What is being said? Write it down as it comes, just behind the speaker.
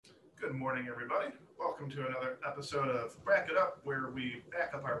Good morning, everybody. Welcome to another episode of Brack It Up, where we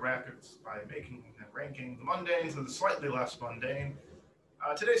back up our brackets by making and ranking the mundanes and the slightly less mundane.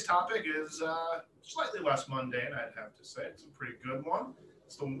 Today's topic is slightly less mundane, I'd have to say. It's a pretty good one.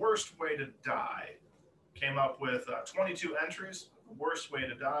 It's the worst way to die. Came up with 22 entries. The worst way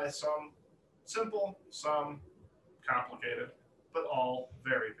to die. Some simple, some complicated, but all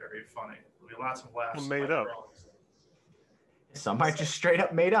very, very funny. There'll be lots of laughs. Made up. Some are just straight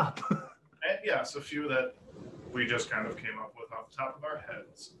up made up. And yes, a few that we just kind of came up with off the top of our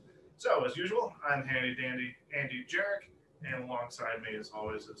heads. So, as usual, I'm handy dandy Andy Jarek, and alongside me, as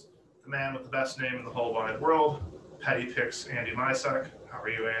always, is the man with the best name in the whole wide world, Petty Picks Andy Mysek. How are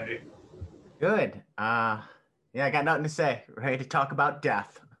you, Andy? Good. I got nothing to say. Ready to talk about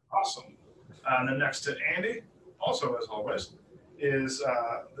death. Awesome. And then next to Andy, also as always, is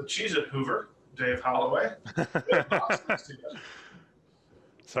the Cheez-It Hoover, Dave Holloway.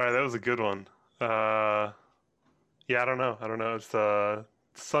 Sorry, that was a good one. I don't know. It's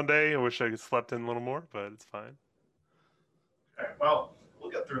Sunday. I wish I could slept in a little more, but it's fine. Okay, well,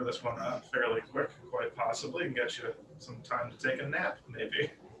 we'll get through this one fairly quick, quite possibly, and get you some time to take a nap, maybe.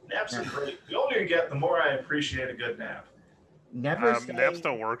 Naps are great. The older you get, the more I appreciate a good nap. Naps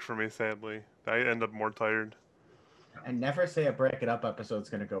don't work for me, sadly. I end up more tired. And never say a Break It Up episode's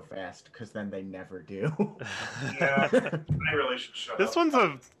going to go fast, because then they never do. Yeah, I really should shut up. This one's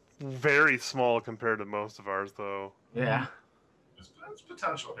very small compared to most of ours, though. Yeah. There's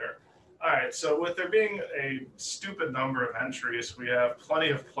potential here. All right, so with there being a stupid number of entries, we have plenty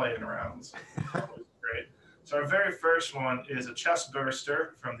of playing rounds. Great. So our very first one is a chest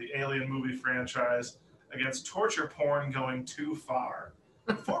burster from the Alien movie franchise against torture porn going too far.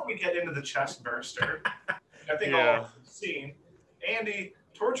 Before we get into the chest burster, I think all have seen, Andy,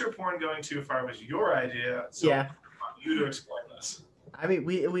 torture porn going too far was your idea, so I want you to explain this. I mean,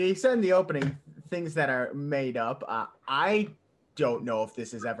 we said in the opening things that are made up. I don't know if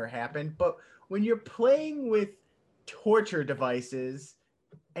this has ever happened, but when you're playing with torture devices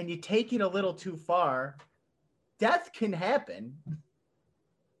and you take it a little too far, death can happen.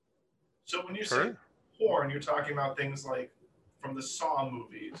 So when you say porn, you're talking about things like from the Saw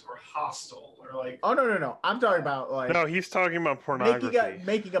movies or Hostel or like... Oh, no. I'm talking about like... No, he's talking about pornography.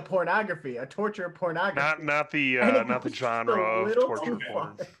 Making a pornography, a torture pornography. Not the genre of torture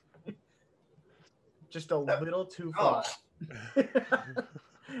porn. Just a little too far.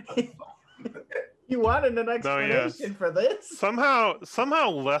 You wanted an explanation for this? Somehow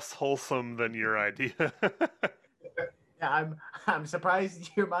less wholesome than your idea. Yeah, I'm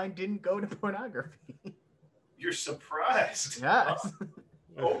surprised your mind didn't go to pornography. You're surprised? Yes.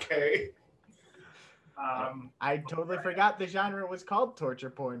 Okay. I totally forgot the genre was called torture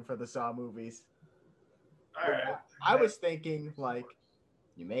porn for the Saw movies. All right. I was thinking like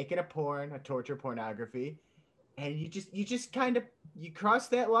you're making a torture pornography, and you just kind of cross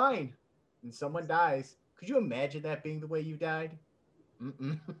that line, and someone dies. Could you imagine that being the way you died?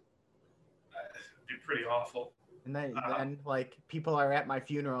 It'd be pretty awful. And then like people are at my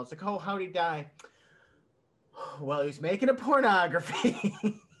funeral. It's like, oh, how'd he die? Well, he was making a pornography.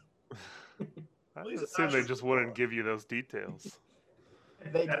 I assume they just wouldn't give you those details.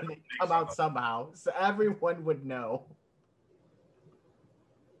 They come out somehow, so everyone would know.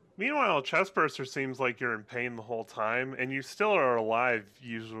 Meanwhile, chestburster seems like you're in pain the whole time, and you still are alive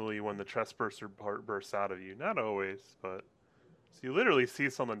usually when the chestburster part bursts out of you. Not always, but so you literally see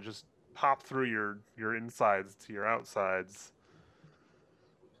someone just pop through your insides to your outsides.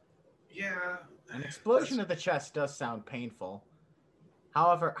 Yeah. An explosion of the chest does sound painful.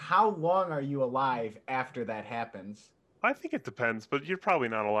 However, how long are you alive after that happens? I think it depends, but you're probably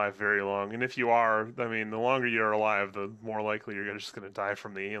not alive very long. And if you are, I mean, the longer you're alive, the more likely you're just going to die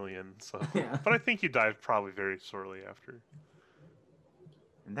from the alien. So, Yeah. But I think you die probably very shortly after.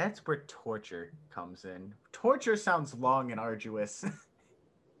 And that's where torture comes in. Torture sounds long and arduous.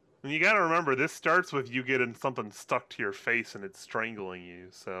 And you got to remember, this starts with you getting something stuck to your face and it's strangling you.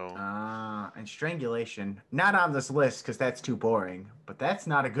 So. And strangulation. Not on this list because that's too boring. But that's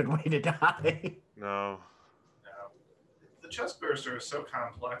not a good way to die. No. The chest burster is so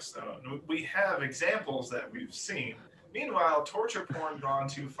complex, though. We have examples that we've seen. Meanwhile, torture porn gone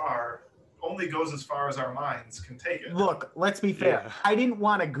too far only goes as far as our minds can take it. Look, let's be fair. Yeah. I didn't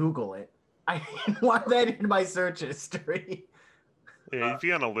want to Google it. I didn't want that in my search history. Yeah, you'd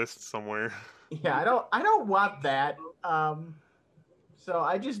be on a list somewhere. Yeah, I don't want that. So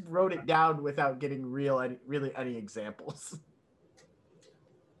I just wrote it down without getting really any examples.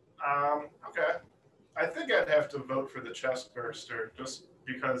 Okay. I think I'd have to vote for the chest burster just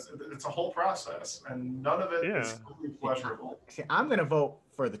because it's a whole process and none of it is totally pleasurable. See, I'm gonna vote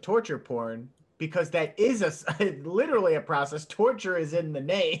for the torture porn because that is literally a process. Torture is in the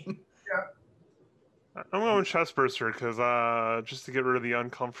name. I'm going chestburster because just to get rid of the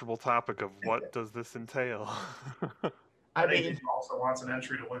uncomfortable topic of what does this entail. I think he also wants an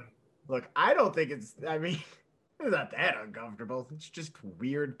entry to win. Look, I don't think it's. I mean, it's not that uncomfortable. It's just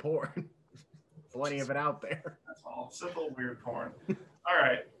weird porn. Plenty of it out there. That's all. Simple weird porn. All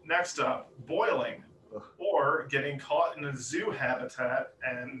right. Next up, boiling, or getting caught in a zoo habitat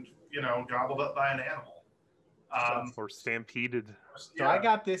and gobbled up by an animal. Or stampeded. So I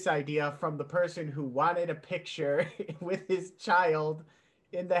got this idea from the person who wanted a picture with his child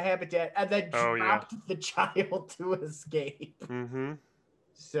in the habitat and then dropped the child to escape. Mm-hmm.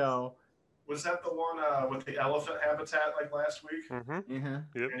 So was that the one with the elephant habitat like last week?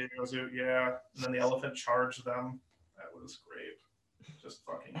 Mm-hmm. Yep. And he goes, yeah, and then the elephant charged them. That was great. Just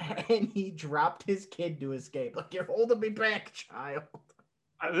fucking great. And he dropped his kid to escape. Like, you're holding me back, child.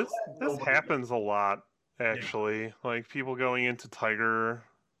 This happens a lot. Actually, like people going into tiger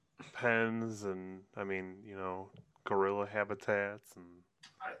pens and gorilla habitats, and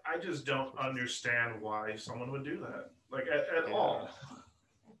I just don't understand why someone would do that, like at all.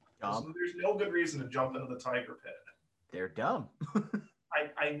 There's no good reason to jump into the tiger pit. They're dumb.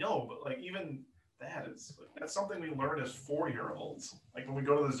 I know, but like even that's something we learn as 4-year-olds. Like when we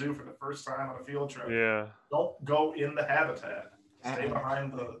go to the zoo for the first time on a field trip. Yeah. Don't go in the habitat. Stay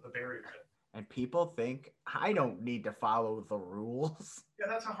behind the barrier pit. And people think I don't need to follow the rules. Yeah,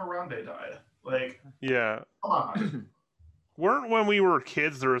 that's how Harambe died. Like, yeah, come on. When we were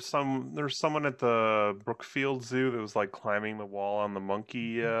kids, there was someone at the Brookfield Zoo that was like climbing the wall on the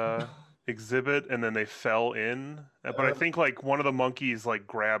monkey exhibit, and then they fell in. But I think like one of the monkeys like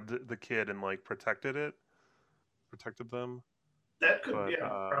grabbed the kid and like protected them. That could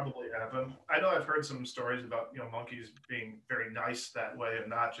probably happen. I know I've heard some stories about monkeys being very nice that way and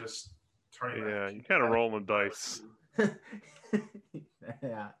not just. Yeah, you kind of roll the dice.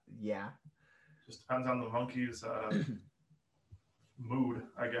 Yeah. Just depends on the monkey's mood,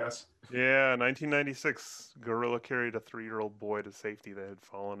 I guess. Yeah, 1996, gorilla carried a 3-year-old boy to safety that had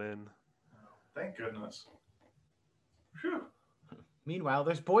fallen in. Oh, thank goodness. Whew. Meanwhile,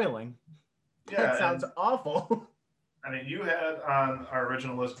 there's boiling. Yeah, that sounds awful. I mean, you had on our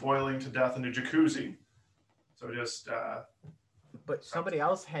original list boiling to death in a jacuzzi. So just... But somebody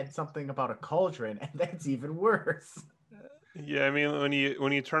else had something about a cauldron, and that's even worse. Yeah, I mean, when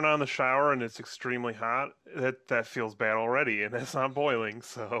you turn on the shower and it's extremely hot, that feels bad already, and it's not boiling.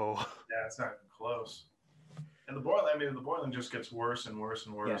 So yeah, it's not even close. And the boiling just gets worse and worse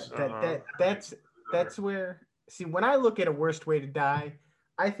and worse. Yeah, that's where. See, when I look at a worst way to die,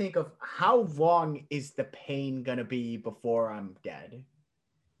 I think of how long is the pain gonna be before I'm dead.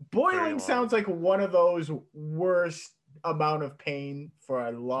 Boiling sounds like one of those worst amount of pain for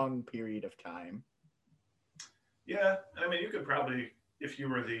a long period of time. Yeah, I mean, you could probably, if you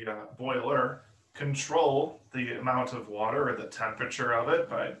were the boiler, control the amount of water or the temperature of it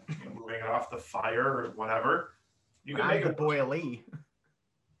by moving it off the fire or whatever. You can make a boilie.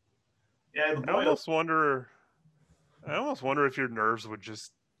 Yeah, I almost wonder if your nerves would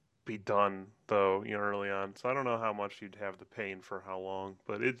just be done though, early on. So I don't know how much you'd have the pain for how long,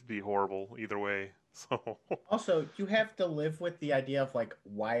 but it'd be horrible either way. So also, you have to live with the idea of like,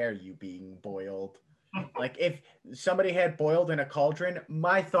 why are you being boiled? Like if somebody had boiled in a cauldron,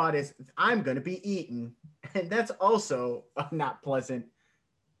 my thought is I'm going to be eaten. And that's also not pleasant.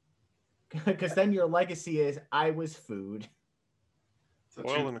 Because then your legacy is I was food.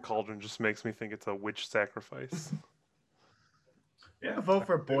 Boiled in a cauldron just makes me think it's a witch sacrifice. Yeah, vote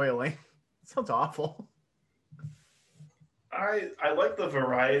for boiling. It sounds awful. I like the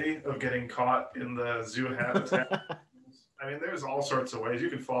variety of getting caught in the zoo habitat. I mean, there's all sorts of ways. You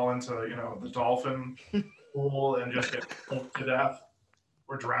could fall into, the dolphin pool and just get choked to death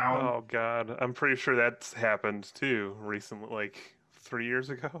or drown. Oh, God. I'm pretty sure that's happened, too, recently, like 3 years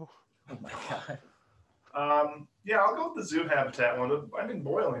ago. Oh, my God. Yeah, I'll go with the zoo habitat one. I think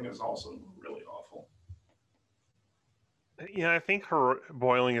boiling is also really awful. Yeah, I think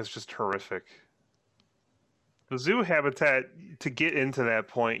boiling is just horrific. The zoo habitat, to get into that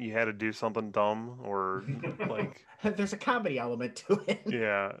point, you had to do something dumb or like... There's a comedy element to it.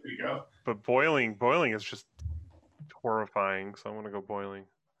 Yeah. There you go. But boiling is just horrifying, so I'm going to go boiling.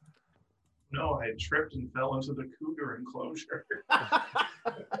 No, I tripped and fell into the cougar enclosure.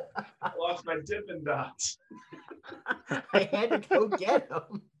 I lost my Dippin' Dots. I had to go get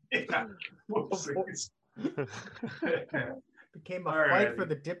them. Yeah. Became a fight for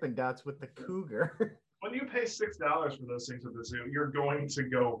the Dippin' Dots with the cougar. When you pay $6 for those things at the zoo, you're going to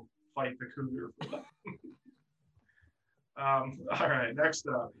go fight the cougar for them. All right, next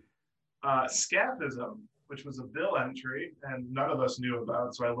up, scaphism, which was a bill entry and none of us knew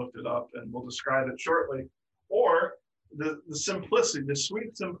about, so I looked it up and we'll describe it shortly. Or the simplicity, the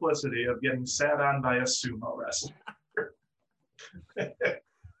sweet simplicity of getting sat on by a sumo wrestler.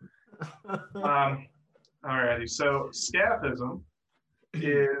 Alrighty, so scaphism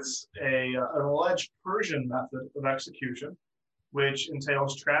is an alleged Persian method of execution, which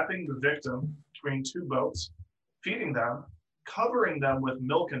entails trapping the victim between two boats, feeding them, covering them with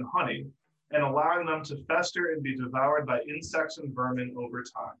milk and honey, and allowing them to fester and be devoured by insects and vermin over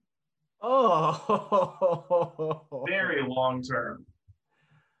time. Oh, Very long term.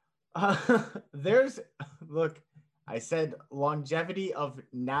 Look, I said longevity of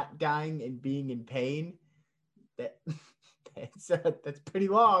not dying and being in pain. That's pretty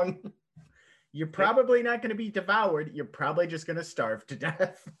long. You're probably not going to be devoured. You're probably just going to starve to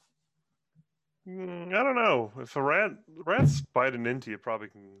death. I don't know. If a rat's biting into you, probably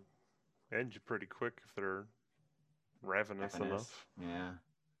can end you pretty quick if they're ravenous enough. Yeah.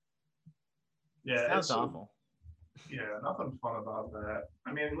 Yeah, Sounds awful. Yeah, nothing fun about that.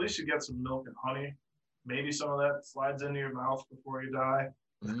 I mean, at least you get some milk and honey. Maybe some of that slides into your mouth before you die.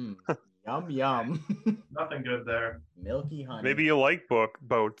 Yum, yum. Nothing good there. Milky honey. Maybe you like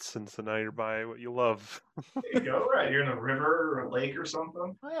boats, and so now you're by what you love. There you go, right? You're in a river or a lake or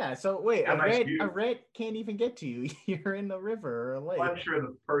something. Oh, yeah, so wait, Yeah, a rat can't even get to you. You're in the river or a lake. Well, I'm sure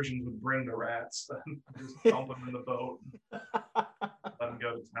the Persians would bring the rats, just dump them in the boat, let them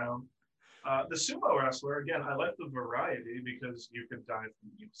go to town. The sumo wrestler, again, I like the variety because you could die from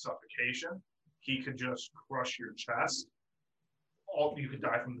suffocation. He could just crush your chest. You could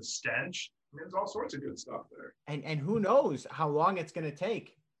die from the stench. I mean, there's all sorts of good stuff there. And who knows how long it's going to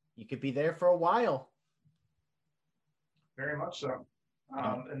take. You could be there for a while. Very much so.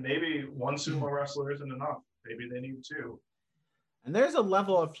 And maybe one sumo wrestler isn't enough. Maybe they need two. And there's a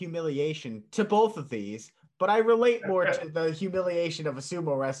level of humiliation to both of these, but I relate more to the humiliation of a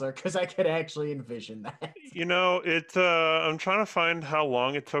sumo wrestler because I could actually envision that. You know, I'm trying to find how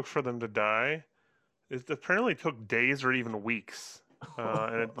long it took for them to die. It apparently took days or even weeks.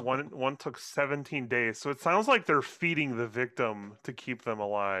 And one took 17 days. So it sounds like they're feeding the victim to keep them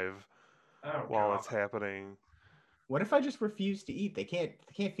alive while it's happening. What if I just refuse to eat? They can't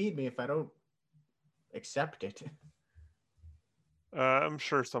feed me if I don't accept it. I'm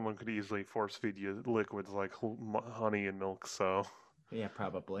sure someone could easily force feed you liquids like honey and milk. So yeah,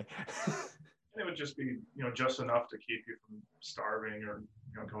 probably. It would just be just enough to keep you from starving or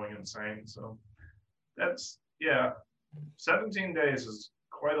going insane. So that's 17 days is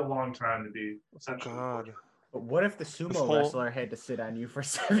quite a long time to be essentially. Oh, God. But what if the sumo wrestler had to sit on you for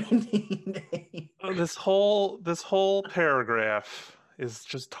 17 days? This whole paragraph is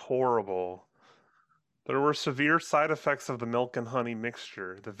just horrible. There were severe side effects of the milk and honey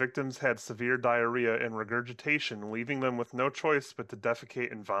mixture. The victims had severe diarrhea and regurgitation, leaving them with no choice but to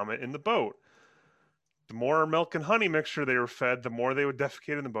defecate and vomit in the boat. The more milk and honey mixture they were fed, the more they would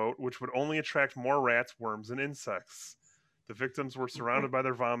defecate in the boat, which would only attract more rats, worms, and insects. The victims were surrounded by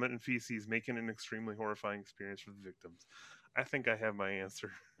their vomit and feces, making it an extremely horrifying experience for the victims. I think I have my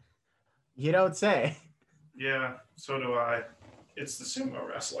answer. You don't say. Yeah, so do I. It's the sumo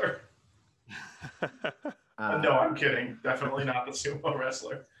wrestler. No, I'm kidding. Definitely not the sumo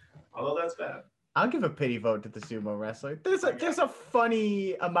wrestler. Although that's bad. I'll give a pity vote to the sumo wrestler. There's a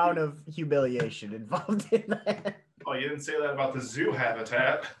funny amount of humiliation involved in that. Oh, you didn't say that about the zoo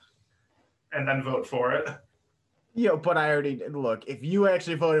habitat and then vote for it. But I already look. If you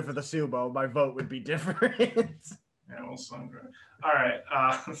actually voted for the sumo, my vote would be different. Yeah, well, all right.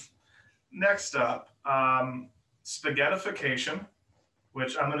 Next up, spaghettification,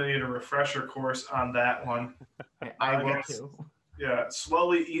 which I'm going to need a refresher course on that one. I will too. Yeah,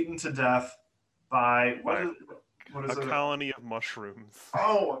 slowly eaten to death by what is a colony of mushrooms.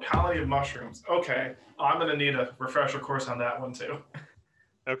 Oh, a colony of mushrooms. Okay, I'm going to need a refresher course on that one too.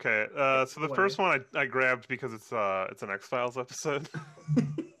 Okay, so the first one I grabbed because it's an X-Files episode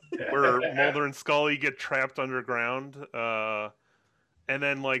where Mulder and Scully get trapped underground, and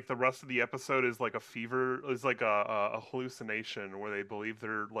then like the rest of the episode is like a hallucination where they believe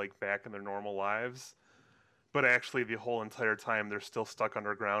they're like back in their normal lives, but actually the whole entire time they're still stuck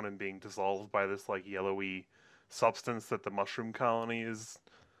underground and being dissolved by this like yellowy substance that the mushroom colony is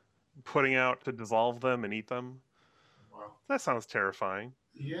putting out to dissolve them and eat them. Wow. That sounds terrifying.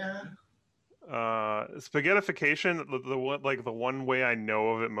 Yeah. Spaghettification, the one way I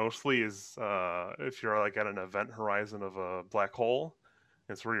know of it mostly is if you're like at an event horizon of a black hole.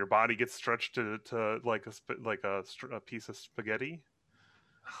 It's where your body gets stretched to like a piece of spaghetti.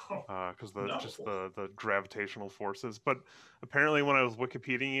 because No. the gravitational forces. But apparently, when I was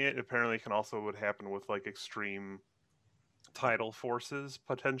Wikipediaing it, apparently it can also would happen with like extreme tidal forces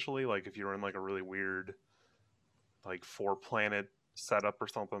potentially. Like if you're in like a really weird like 4-planet setup or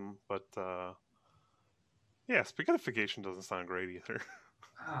something. But yeah, spaghettification doesn't sound great either.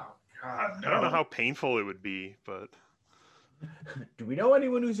 Oh God, no. I don't know how painful it would be, but Do we know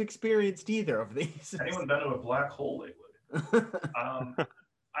anyone who's experienced either of these? Anyone been to a black hole lately?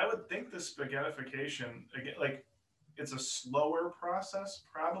 I would think the spaghettification again, like it's a slower process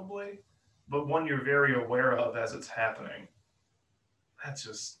probably, but one you're very aware of as it's happening. That's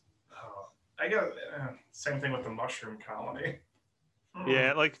just, oh, I guess same thing with the mushroom colony.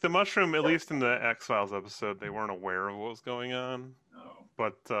 yeah, like the mushroom, at least in the X-Files episode, they weren't aware of what was going on. No.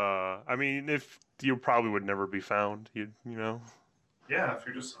 But I mean, if you probably would never be found, you know. Yeah, if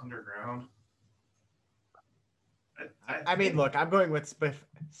you're just underground. I mean, look, I'm going with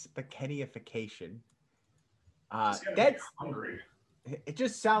spaghettification. Just gonna be That's hungry. it.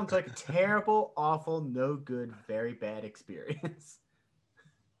 Just sounds like a terrible, awful, no good, very bad experience.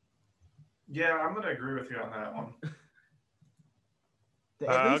 Yeah, I'm gonna agree with you on that one.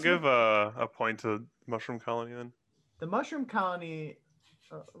 I'll give a point to Mushroom Colony then. The mushroom colony,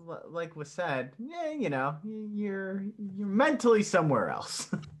 like was said, yeah, you know, you're mentally somewhere else.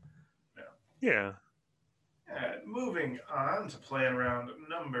 Yeah. Moving on to playing round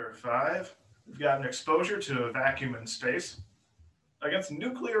number 5. We've got an exposure to a vacuum in space against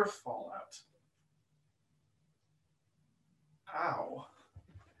nuclear fallout. Ow.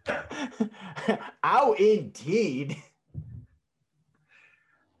 Ow, indeed.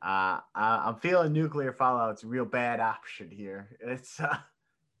 I'm feeling nuclear fallout's a real bad option here. It's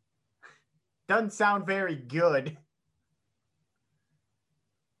doesn't sound very good.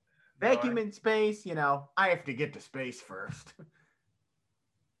 Vacuum in space, you know, I have to get to space first.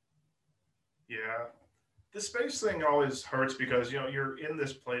 Yeah. The space thing always hurts because, you know, you're in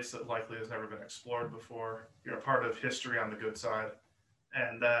this place that likely has never been explored before. You're a part of history on the good side.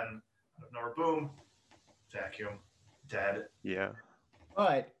 And then, out of nowhere, boom, vacuum, dead. Yeah.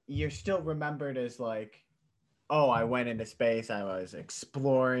 But you're still remembered as like, oh, I went into space. I was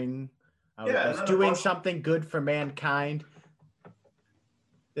exploring. I was doing something good for mankind.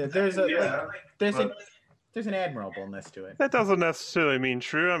 There's an admirableness to it. That doesn't necessarily mean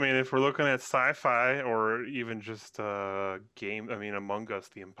true. I mean, if we're looking at sci-fi or even just game, I mean, Among Us,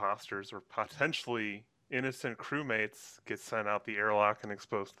 the imposters or potentially innocent crewmates get sent out the airlock and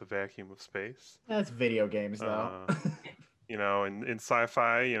exposed to the vacuum of space. That's video games, though. You know, in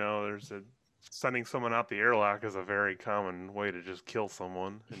sci-fi, you know, sending someone out the airlock is a very common way to just kill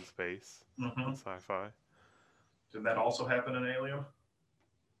someone in space. In sci-fi. Did that also happen in Alien?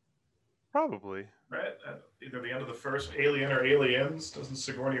 Probably. Right? At either the end of the first Alien or Aliens, doesn't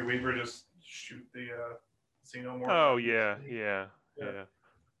Sigourney Weaver just shoot the xenomorph? Oh, yeah.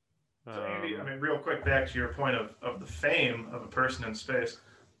 So, Andy, I mean, real quick, back to your point of the fame of a person in space.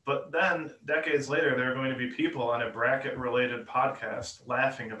 But then, decades later, there are going to be people on a bracket-related podcast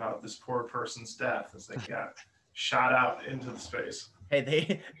laughing about this poor person's death as they got shot out into the space.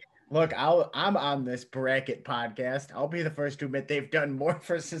 Hey, look, I'm on this bracket podcast. I'll be the first to admit they've done more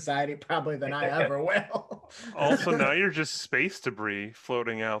for society probably than I ever will. Also, now you're just space debris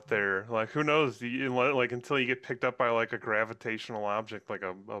floating out there. Like, who knows? Like, until you get picked up by like a gravitational object, like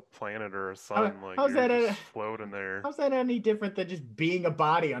a planet or a sun. Like, how's you're that just floating there? How's that any different than just being a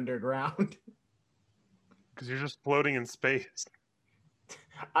body underground? Because you're just floating in space.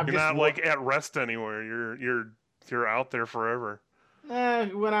 You're not like at rest anywhere. You're out there forever.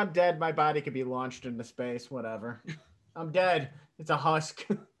 When I'm dead, my body could be launched into space. Whatever. I'm dead. It's a husk.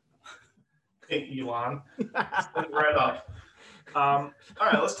 Hey, Elon. Right up. All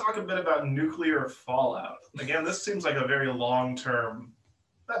right, let's talk a bit about nuclear fallout. Again, this seems like a very long-term,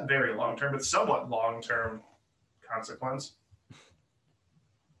 not very long-term, but somewhat long-term consequence.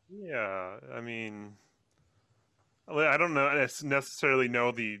 Yeah, I mean, I don't necessarily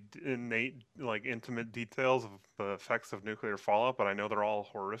know the innate, like, intimate details of the effects of nuclear fallout, but I know they're all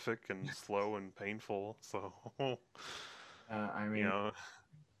horrific and slow and painful. So, I mean, you know,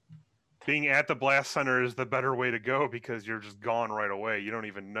 being at the blast center is the better way to go because you're just gone right away. You don't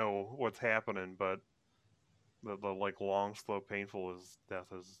even know what's happening, but the like long, slow, painful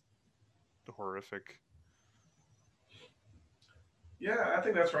death is horrific. Yeah, I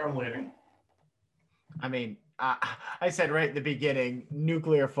think that's where I'm leaning. I mean, I said right at the beginning,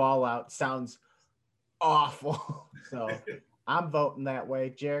 nuclear fallout sounds awful. So I'm voting that way.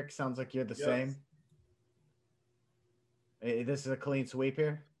 Jarek, sounds like you're the same. This is a clean sweep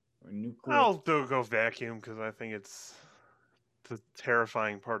here? Or nuclear? I'll go vacuum because I think it's a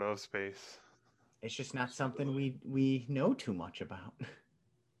terrifying part of space. It's just not something we know too much about.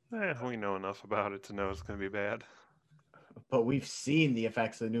 We know enough about it to know it's going to be bad. But we've seen the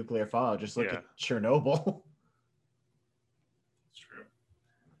effects of nuclear fallout. Just look Yeah. at Chernobyl. It's true.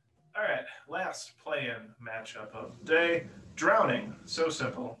 All right, last play-in matchup of the day. Drowning. So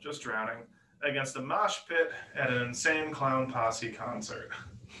simple, just drowning. Against a mosh pit at an Insane Clown Posse concert.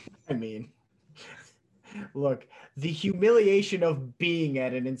 I mean, look, the humiliation of being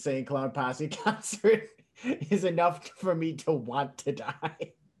at an Insane Clown Posse concert is enough for me to want to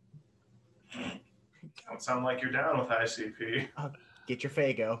die. Don't sound like you're down with ICP. Get your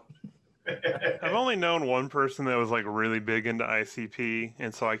Fago. I've only known one person that was like really big into ICP,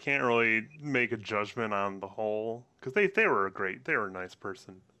 and so I can't really make a judgment on the whole because they were a nice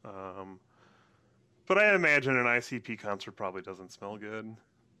person. But I imagine an ICP concert probably doesn't smell good.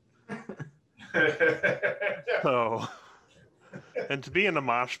 So, and to be in a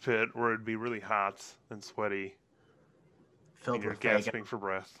mosh pit where it'd be really hot and sweaty, Filled and you're with Fago. gasping for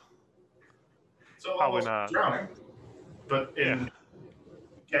breath. So Probably almost not. drowning, but in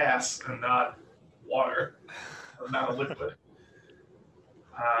gas and not water, or not a liquid.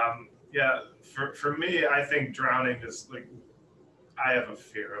 Yeah, for me, I think drowning is like, I have a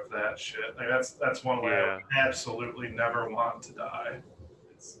fear of that shit. Like that's one way I would absolutely never want to die.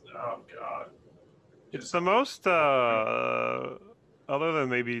 It's, oh god. It's the most, other than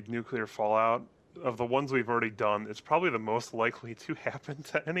maybe nuclear fallout, of the ones we've already done, it's probably the most likely to happen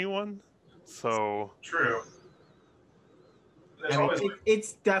to anyone. So True. There's I mean, always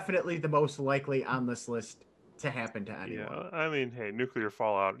it's definitely the most likely on this list to happen to anyone. yeah, I mean, hey, nuclear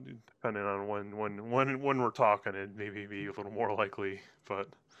fallout, depending on when we're talking, it maybe be a little more likely, but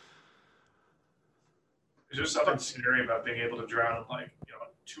there's just something scary about being able to drown in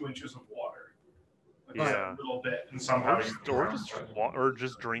 2 inches of water. Like Yeah. a little bit, and somehow or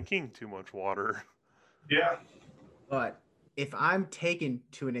just drinking too much water. Yeah. But if I'm taken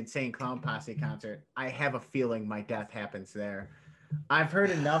to an Insane Clown Posse concert, I have a feeling my death happens there. I've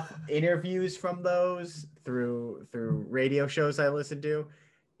heard enough interviews from those through radio shows I listen to.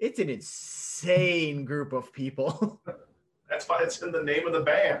 It's an insane group of people. That's why it's in the name of the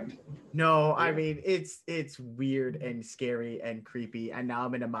band. No, I mean it's weird and scary and creepy, and now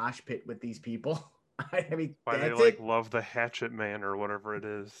I'm in a mosh pit with these people. I mean, Why that's they it. love the Hatchet Man or whatever it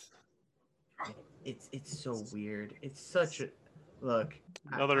is. It's so weird. It's such a look.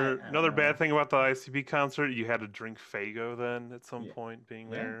 Another bad thing about the ICP concert, you had to drink Fago then at some Yeah. point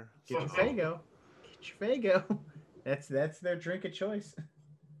being Yeah. there. Get your Fago. Get your Fago. That's their drink of choice.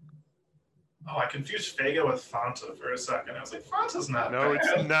 Oh, I confused Fago with Fanta for a second. I was like, Fanta's not No, bad. it's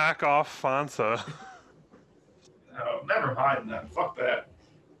knockoff Fanta. Oh, never mind then. Fuck that.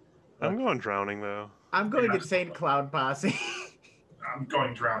 I'm going drowning though. I'm going Yeah. Insane Clown Posse. I'm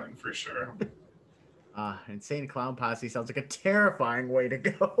going drowning for sure. Insane Clown Posse sounds like a terrifying way to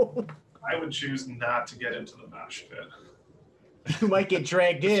go. I would choose not to get into the mosh pit. You might get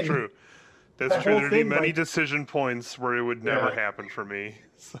dragged in. It's true. That's The true. whole There'd be thing many might- decision points where it would never Yeah. happen for me.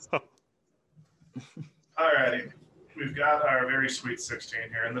 So Alrighty. We've got our very sweet 16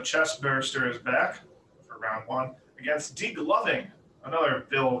 here, and the chest burster is back for round 1 against Degloving, another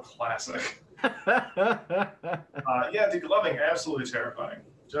Bill classic. Yeah, Degloving, absolutely terrifying.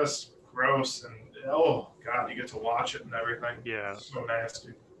 Just gross, and oh god, you get to watch it and everything. yeah, It's so nasty.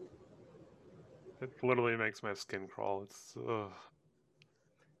 it literally makes my skin crawl. It's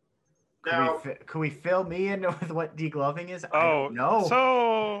Now, Could we fill me in with what degloving is? I don't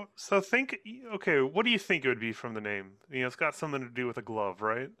know. So think. Okay, what do you think it would be from the name? It's got something to do with a glove,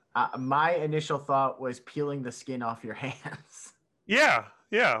 right? My initial thought was peeling the skin off your hands. Yeah,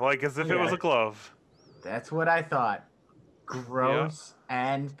 like as if it was Yeah. a glove. That's what I thought. Gross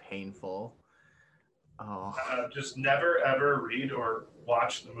and painful. Oh, just never ever read or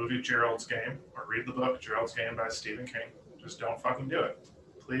watch the movie Gerald's Game or read the book Gerald's Game by Stephen King. Just don't fucking do it.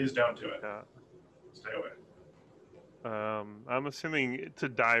 Please don't do it. Yeah. Stay away. I'm assuming to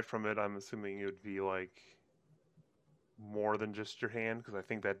die from it. I'm assuming it would be like more than just your hand, because I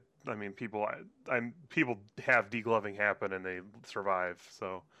think that people have degloving happen and they survive.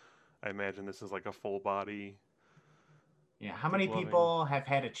 So I imagine this is like a full body. yeah. How many Degloving. people have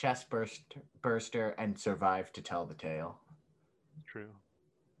had a chest burster and survived to tell the tale? True.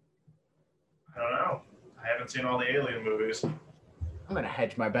 I don't know. I haven't seen all the Alien movies. I'm gonna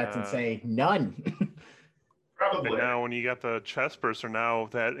hedge my bets and Uh, say none. Probably. And now when you got the chest burster, now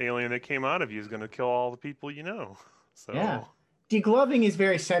that alien that came out of you is going to kill all the people you know. So Yeah. Degloving is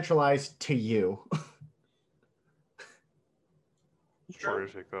very centralized to you. Sure.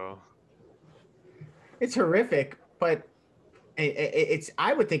 horrific though. It's horrific, but It's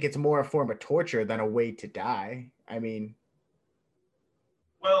I would think it's more a form of torture than a way to die. I mean,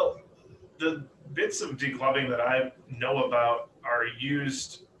 Well, the bits of degloving that I know about are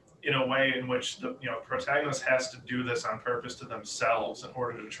used in a way in which the protagonist has to do this on purpose to themselves in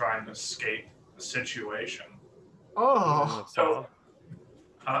order to try and escape the situation. oh, So,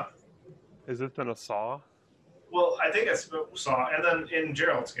 huh? Is this in a Saw? Well, I think it's Saw, and then in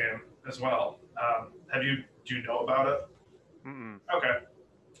Gerald's game as well. Do you know about it? Mm-mm. Okay,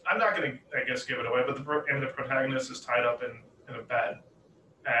 I'm not going to, I guess, give it away. But the protagonist is tied up in a bed,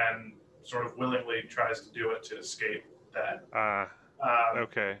 and sort of willingly tries to do it to escape that.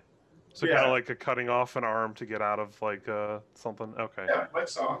 Okay. So yeah. kind of like a cutting off an arm to get out of like something. Okay. Yeah, like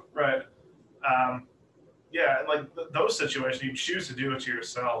Saw, right? Yeah, and like those situations, you choose to do it to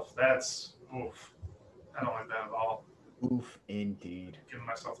yourself. That's oof. I don't like that at all. oof, indeed. Giving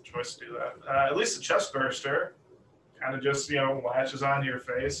myself the choice to do that. At least the chest burster kind of just latches onto your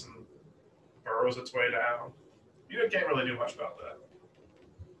face and burrows its way down. You can't really do much about that.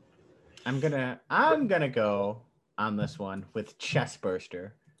 I'm gonna go on this one with chest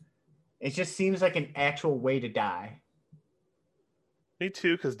burster. It just seems like an actual way to die. Me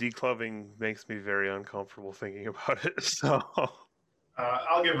too, because decloving makes me very uncomfortable thinking about it. So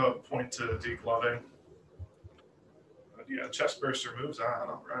I'll give a point to degloving. Yeah, chest burster moves on.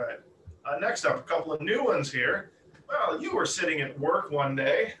 All right. Next up, a couple of new ones here. Well, you were sitting at work one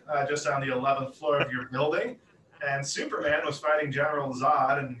day, just on the 11th floor of your building, and Superman was fighting General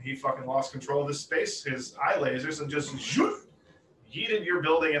Zod, and he fucking lost control of his eye lasers, and just yeeted your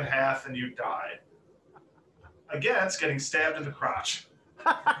building in half, and you died. Against getting stabbed in the crotch.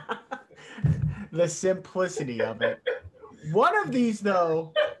 The simplicity of it. One of these,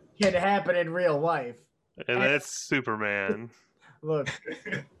 though, can happen in real life. and that's Superman. Look,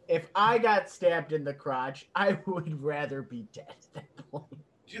 if I got stabbed in the crotch, I would rather be dead at that point.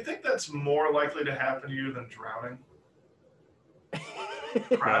 Do you think that's more likely to happen to you than drowning?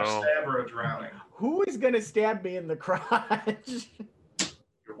 Crotch stab or a drowning? Who is going to stab me in the crotch?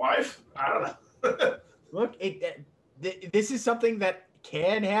 Your wife? I don't know. Look, this is something that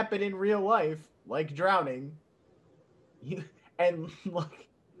can happen in real life, like drowning. Look,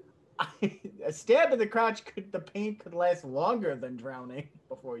 a stab in the crotch the pain could last longer than drowning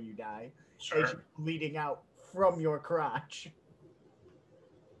before you die. Sure. As you're bleeding out from your crotch.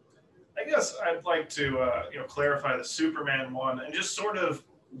 I guess I'd like to clarify the Superman one and just sort of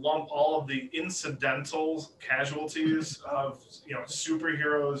lump all of the incidental casualties of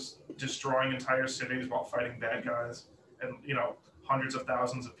superheroes destroying entire cities while fighting bad guys, and hundreds of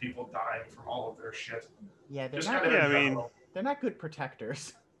thousands of people dying from all of their shit. Yeah, they're not good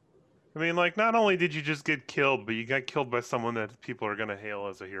protectors. I mean, like, not only did you just get killed, but you got killed by someone that people are going to hail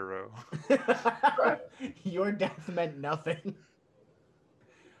as a hero. Your death meant nothing.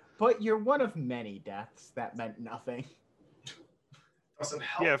 But you're one of many deaths that meant nothing. Doesn't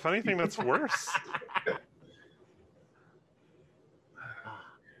help. Yeah, if anything, that's worse.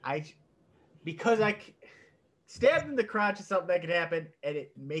 Stabbed in the crotch is something that could happen, and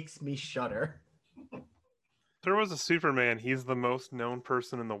it makes me shudder. There was a Superman. He's the most known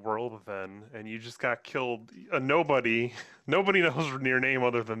person in the world then, and you just got killed. Nobody knows your name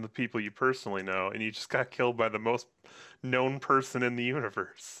other than the people you personally know, and you just got killed by the most known person in the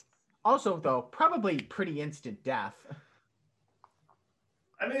universe. Also, though, probably pretty instant death.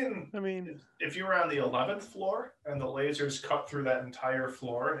 I mean, if you were on the 11th floor and the lasers cut through that entire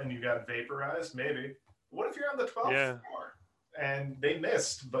floor and you got vaporized, maybe. What if you're on the 12th floor and they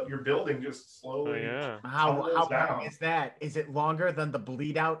missed, but your building just slowly... How long is that? Is it longer than the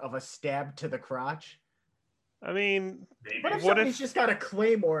bleed out of a stab to the crotch? I mean, maybe. What if somebody's just got a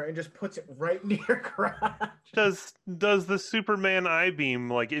claymore and just puts it right near crotch? Does the Superman I-beam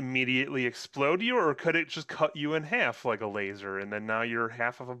like immediately explode you, or could it just cut you in half like a laser, and then now you're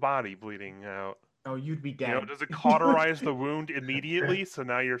half of a body bleeding out? Oh, you'd be dead. Does it cauterize the wound immediately, so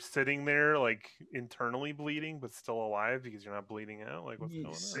now you're sitting there like internally bleeding but still alive because you're not bleeding out? Like, what's going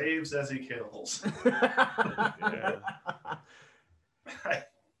on? Saves as he kills. Yeah.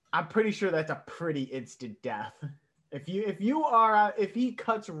 I'm pretty sure that's a pretty instant death. If he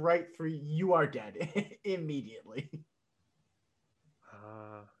cuts right through, you are dead immediately.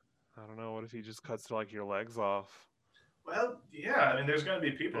 I don't know. What if he just cuts like your legs off? Well, yeah. I mean, there's going to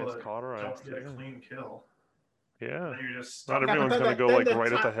be people that don't get a clean kill. Yeah. You're just not everyone's going to go like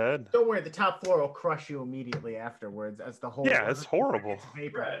right at the head. Don't worry, the top floor will crush you immediately afterwards as the whole. Yeah, it's horrible.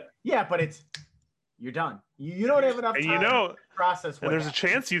 Right. Yeah, but you're done. You don't have enough And time to process what and there's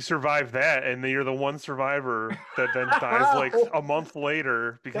happened. a chance you survive that, and then you're the one survivor that then dies like a month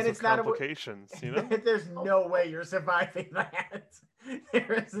later because of complications. You know, There's no way you're surviving that.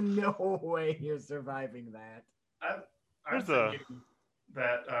 There is no way you're surviving that. I'm thinking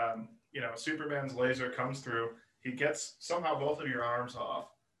that Superman's laser comes through. He gets somehow both of your arms off,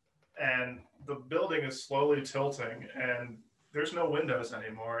 and the building is slowly tilting, and there's no windows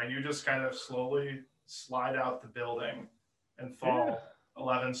anymore, and you just kind of slowly slide out the building and fall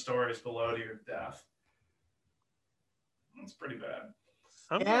 11 stories below to your death. That's pretty bad.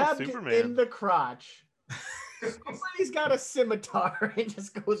 I'm Stabbed Superman in the crotch. Somebody's got a scimitar and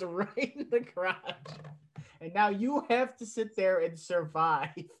just goes right in the crotch. And now you have to sit there and survive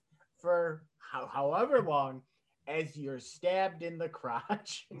for however long as you're stabbed in the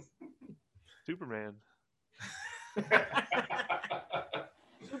crotch. Superman.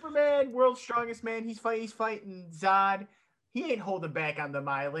 Superman, world's strongest man. He's fighting Zod. He ain't holding back on the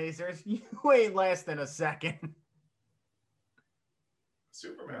my lasers. You ain't lasting a second.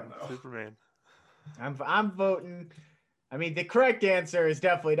 Superman, though. Superman. I'm voting. I mean, the correct answer is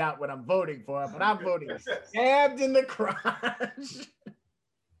definitely not what I'm voting for, but I'm voting stabbed in the crotch.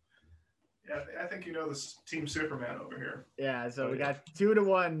 Yeah, I think you know this Team Superman over here. Yeah, so we got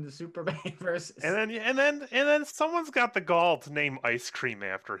 2-1 Superman versus. And then someone's got the gall to name ice cream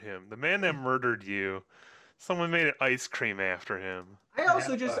after him. The man that murdered you. Someone made an ice cream after him. I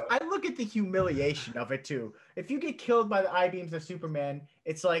also I look at the humiliation of it too. If you get killed by the I-beams of Superman,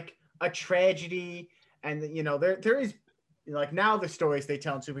 it's like a tragedy, and there is like now the stories they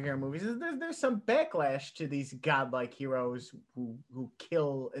tell in superhero movies. There's some backlash to these godlike heroes who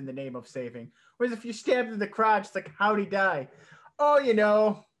kill in the name of saving. Whereas if you're stabbed in the crotch, it's like, how'd he die?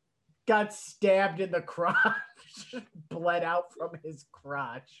 Oh, got stabbed in the crotch, bled out from his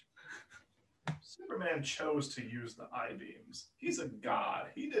crotch. Superman chose to use the I-beams. He's a god.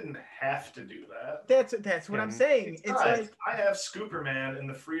 He didn't have to do that. That's what I'm saying. It's like I have Scooperman in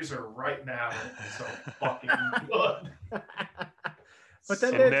the freezer right now. So fucking good. But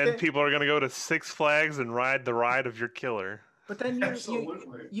then people are gonna go to Six Flags and ride the ride of your killer. But then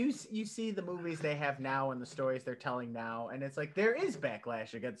Absolutely. you see the movies they have now and the stories they're telling now, and it's like there is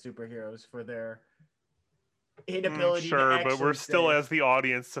backlash against superheroes for their inability sure, to but we're still save. as the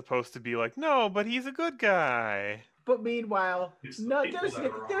audience supposed to be like, no, but he's a good guy. But meanwhile, No,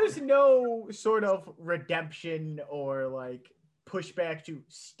 there's no sort of redemption or like pushback to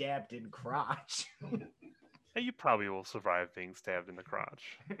stabbed in crotch. Hey, you probably will survive being stabbed in the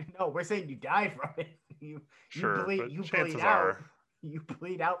crotch. No, we're saying you die from it. You bleed out. You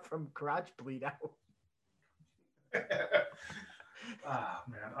bleed out from crotch bleed out. Oh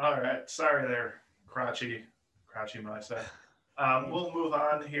man. All right. Sorry there, Crotchy Mysa. We'll move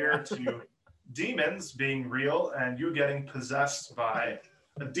on here to demons being real and you getting possessed by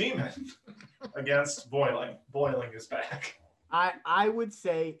a demon against Boiling. Boiling is back. I would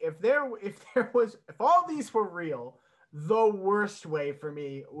say if all these were real, the worst way for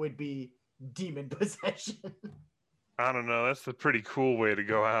me would be demon possession. I don't know. That's a pretty cool way to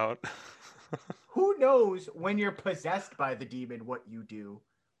go out. Who knows when you're possessed by the demon what you do,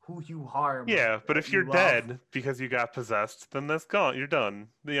 who you harm. Yeah, but if you're dead because you got possessed, then that's gone. You're done.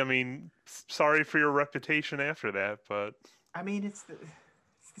 I mean, sorry for your reputation after that, but I mean, it's the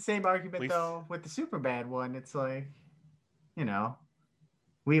same argument though with the Superbad one. It's like,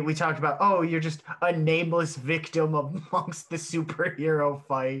 we talked about, oh, you're just a nameless victim amongst the superhero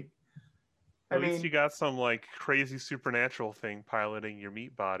fight. At least you got some like crazy supernatural thing piloting your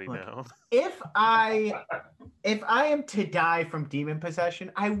meat body now. If I am to die from demon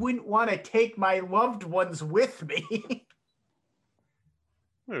possession, I wouldn't want to take my loved ones with me.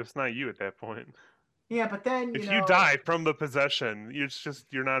 It's not you at that point. Yeah, but then if you die from the possession,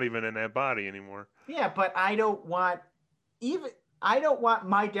 you're not even in that body anymore. Yeah, but I don't want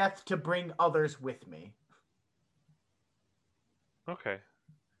my death to bring others with me. Okay.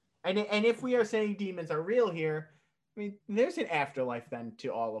 And if we are saying demons are real here, I mean, there's an afterlife then to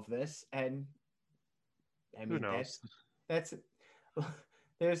all of this, and I mean, who knows?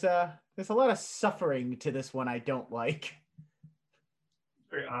 There's a lot of suffering to this one I don't like.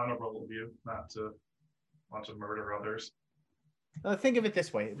 Very honorable of you not to want to murder others. Think of it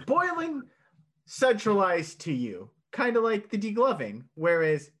this way: boiling centralized to you, kind of like the degloving,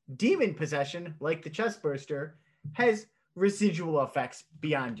 whereas demon possession, like the chest burster, has residual effects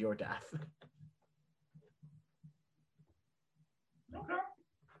beyond your death. Okay.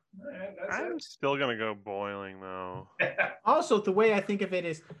 I'm still gonna go boiling though. Also, the way I think of it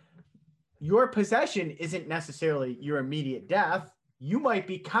is your possession isn't necessarily your immediate death. you might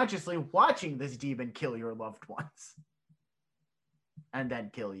be consciously watching this demon kill your loved ones and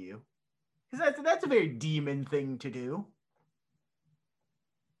then kill you. Because that's a very demon thing to do.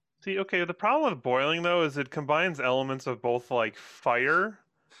 See, okay, the problem with boiling though is it combines elements of both like fire,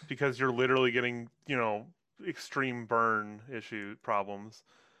 because you're literally getting, extreme burn issue problems.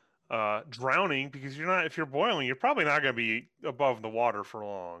 Drowning, because if you're boiling, you're probably not going to be above the water for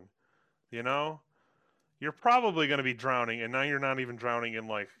long. You're probably going to be drowning, and now you're not even drowning in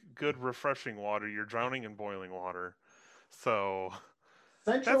like good refreshing water. You're drowning in boiling water. So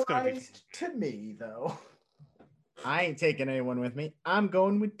that's going to be Centralized to me, though. I ain't taking anyone with me. I'm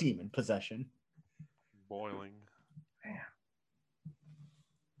going with demon possession. boiling. Man.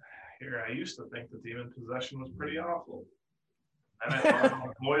 Here, I used to think that demon possession was pretty awful. And I thought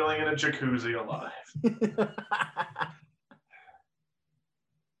about boiling in a jacuzzi alive.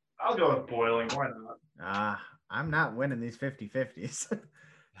 I'll go with boiling. Why not? I'm not winning these 50-50s.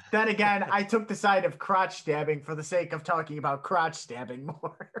 Then again, I took the side of crotch stabbing for the sake of talking about crotch stabbing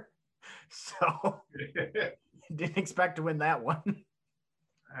more. So didn't expect to win that one.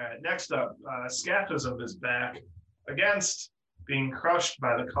 All right, next up, scaphism is back against being crushed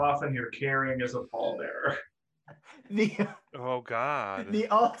by the coffin you're carrying as a pallbearer. Oh God. The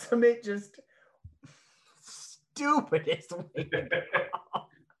ultimate just stupidest way.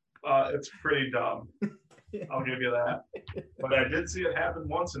 It's pretty dumb. I'll give you that. But I did see it happen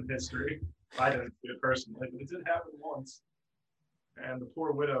once in history. I didn't see it personally, but it did happen once. And the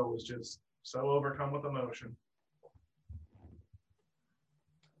poor widow was just so overcome with emotion.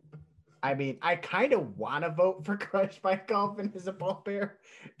 I mean, I kind of want to vote for Crushed by Coffin as a pallbearer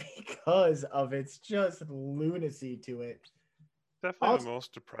because of its just lunacy to it. Definitely the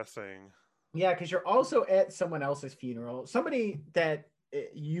most depressing. Yeah, because you're also at someone else's funeral, somebody that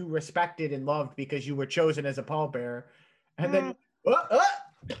you respected and loved because you were chosen as a pallbearer, and then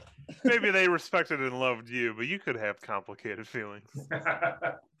maybe they respected and loved you, but you could have complicated feelings.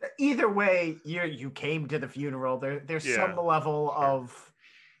 Either way, you came to the funeral. There's some level of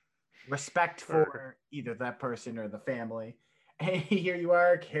respect for either that person or the family. And here you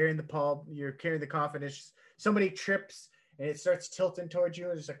are carrying you're carrying the coffin. It's just, somebody trips and it starts tilting towards you,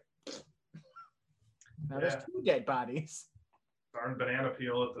 and it's like, now there's two dead bodies. Darn banana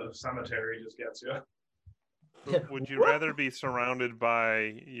peel at the cemetery just gets you. Would you rather be surrounded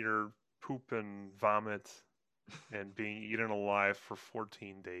by your poop and vomit and being eaten alive for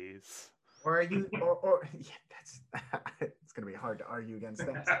 14 days? Or are you, that's, it's going to be hard to argue against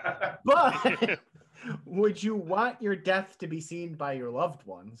that. But would you want your death to be seen by your loved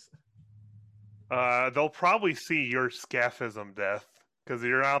ones? They'll probably see your scaphism death because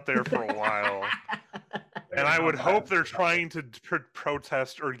you're out there for a while. And I would hope they're trying to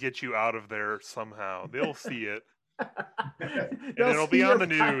protest or get you out of there somehow. They'll see it. And it'll be on the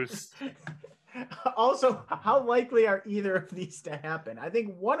news. Also, how likely are either of these to happen? I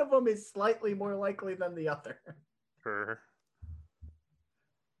think one of them is slightly more likely than the other. Sure.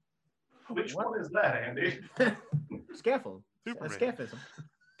 Which one is that, Andy? Scaffold. Superman. Scaphism.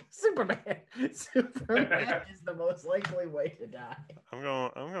 Superman. Superman is the most likely way to die. I'm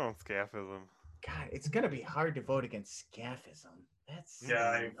going scaphism. God, it's gonna be hard to vote against scaphism. That's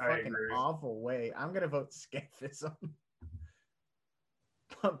I fucking agree. awful way. I'm gonna vote scaphism.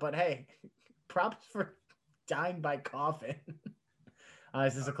 But hey, props for dying by coffin.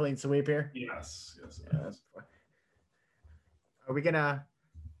 Is this a clean sweep here? Yes. Are we gonna?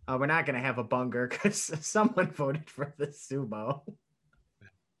 We're not gonna have a bunger because someone voted for the sumo.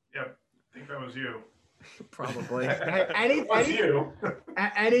 Yep, I think that was you. Probably.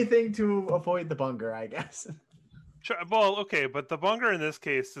 Anything to avoid the bunger, I guess. Sure, well, okay, but the bunger in this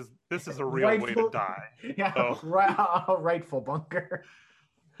case is a real way to die. Yeah, so. Rightful bunger.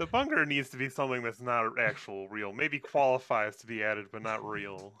 The bunger needs to be something that's not actual real. Maybe qualifies to be added, but not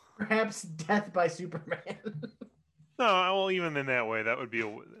real. Perhaps death by Superman. No, well, even in that way, that would be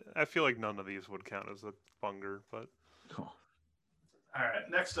I feel like none of these would count as a bunger, but. All right,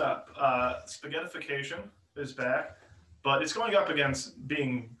 next up, spaghettification is back, but it's going up against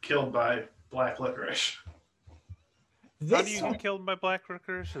being killed by black licorice. How do you get killed by black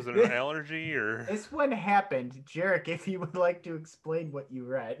licorice? Is it an allergy or? This one happened. Jarek, if you would like to explain what you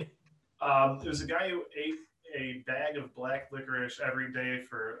read. It was a guy who ate a bag of black licorice every day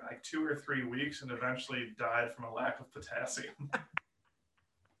for like 2 or 3 weeks and eventually died from a lack of potassium.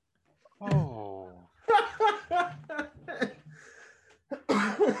 Oh.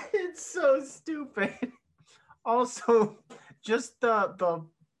 It's so stupid. Also, just the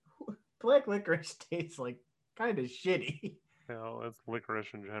black licorice tastes like kind of shitty. Well, it's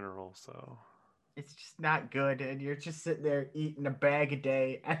licorice in general, so. It's just not good, and you're just sitting there eating a bag a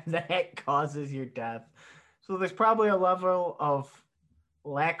day, and that causes your death. So there's probably a level of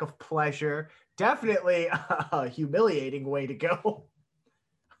lack of pleasure. Definitely a humiliating way to go.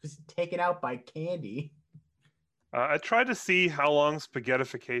 I was taken out by candy. I tried to see how long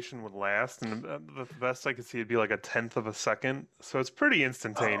spaghettification would last, and the best I could see would be like a tenth of a second. So it's pretty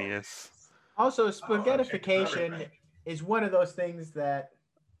instantaneous. Also, changes spaghettification everything. is one of those things that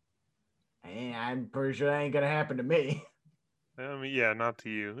I'm pretty sure that ain't gonna happen to me. I mean, yeah, not to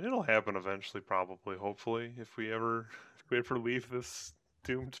you. It'll happen eventually, probably, hopefully, if we ever leave this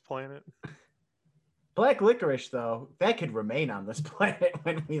doomed planet. Black licorice, though, that could remain on this planet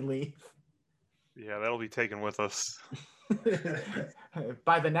when we leave. Yeah, that'll be taken with us.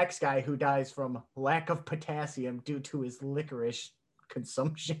 By the next guy who dies from lack of potassium due to his licorice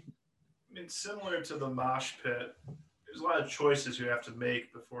consumption. I mean, similar to the mosh pit, there's a lot of choices you have to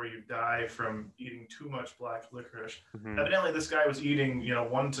make before you die from eating too much black licorice. Mhm. Evidently, this guy was eating,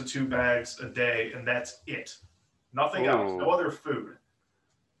 1 to 2 bags a day, and that's it. Nothing else. No Ooh. other food.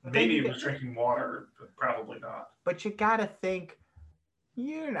 But then Maybe you he get- was drinking water, but probably not. But you gotta think,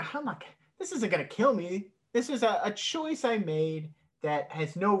 this isn't gonna kill me. This is a choice I made that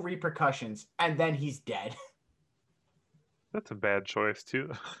has no repercussions, and then he's dead. That's a bad choice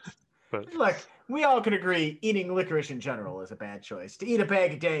too. But Look, we all can agree eating licorice in general is a bad choice. To eat a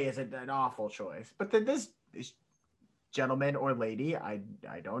bag a day is an awful choice. But this gentleman or lady, I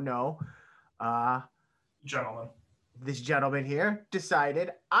don't know, Gentlemen. this gentleman here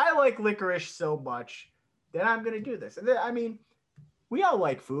decided, I like licorice so much that I'm going to do this. And I mean, we all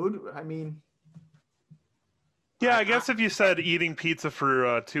like food. I mean, yeah, I guess if you said eating pizza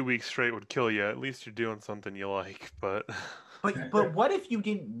for 2 weeks straight would kill you, at least you're doing something you like. But but what if you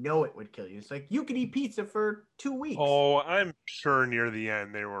didn't know it would kill you? It's like you could eat pizza for 2 weeks. oh, I'm sure near the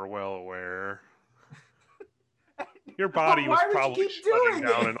end they were well aware. Your body was Why would you probably keep shutting doing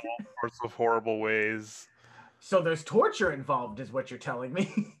down it? in all sorts of horrible ways. So there's torture involved, is what you're telling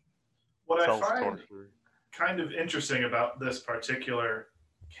me. What I find Self-torture. kind of interesting about this particular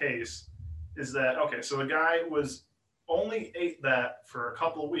case is that, okay, so the guy only ate that for a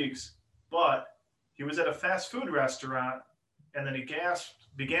couple of weeks, but he was at a fast food restaurant and then he gasped,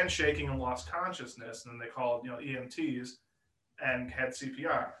 began shaking and lost consciousness. And then they called, EMTs and had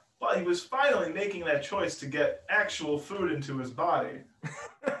CPR. But he was finally making that choice to get actual food into his body.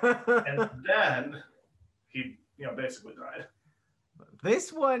 And then he, basically died.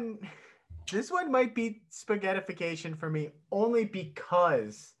 This one might be spaghettification for me only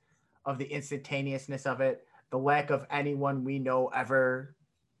because of the instantaneousness of it, the lack of anyone we know ever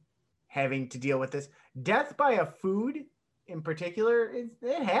having to deal with this. Death by a food in particular,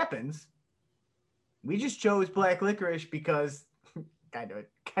 it happens. We just chose black licorice because kind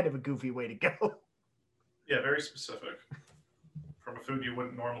of a goofy way to go. Yeah, very specific. From a food you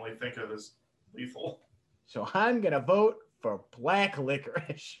wouldn't normally think of as lethal. So I'm gonna vote for black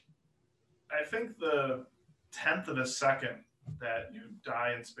licorice. I think the 10th of a second that you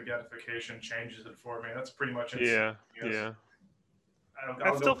die in spaghettification changes it for me. That's pretty much it. Yeah, Yes. yeah.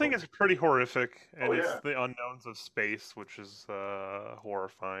 I'll I still go think for- it's pretty horrific, and Oh, it's yeah. the unknowns of space, which is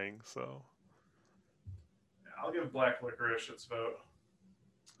horrifying. So I'll give black licorice its vote.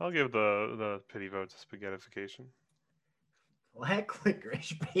 I'll give the pity vote to spaghettification. Black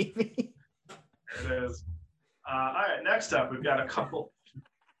licorice, baby. There it is. All right, next up, we've got a couple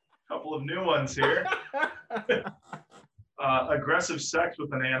of new ones here. Aggressive sex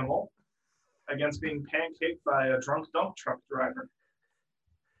with an animal against being pancaked by a drunk dump truck driver.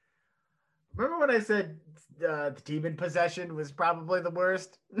 Remember when I said the demon possession was probably the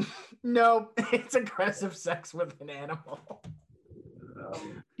worst? No, it's aggressive sex with an animal.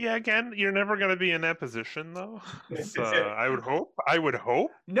 Yeah, again, you're never going to be in that position, though. So, I would hope. I would hope.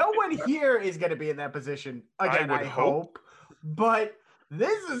 No one here is going to be in that position. Again, would I hope. But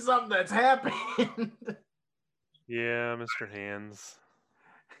this is something that's happened. Yeah, Mr. Hands.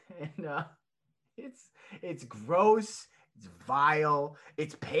 And it's gross, it's vile,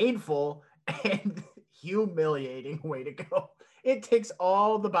 it's painful, and humiliating way to go. It ticks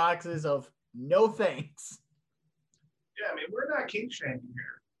all the boxes of no thanks. Yeah, I mean, we're not kink shaming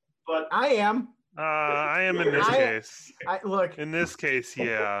here, but I am. I am in this I- case. Look. In this case,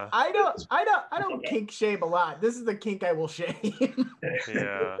 yeah. I don't kink shame a lot. This is the kink I will shame.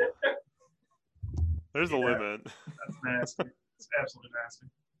 Yeah. There's a Yeah. limit. That's nasty. It's absolutely nasty.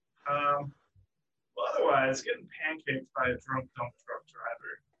 Well, otherwise, getting pancaked by a drunk dump truck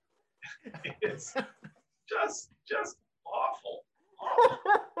driver is just awful. Awful.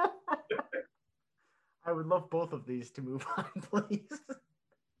 I would love both of these to move on, please.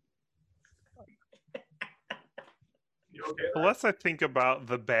 okay The there? less I think about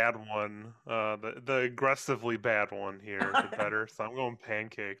the bad one, the aggressively bad one here, the better. So I'm going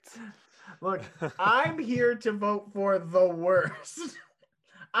pancakes. Look, I'm here to vote for the worst.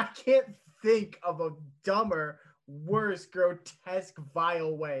 I can't think of a dumber, worse, grotesque,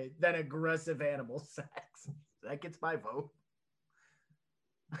 vile way than aggressive animal sex. That gets my vote.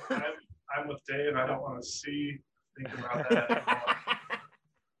 I'm with Dave. I don't want to think about that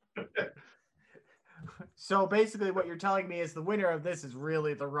anymore. So basically, what you're telling me is the winner of this is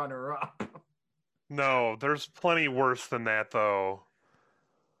really the runner-up. No, there's plenty worse than that, though.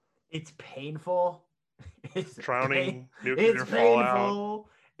 It's painful. Drowning, nuclear fallout, painful.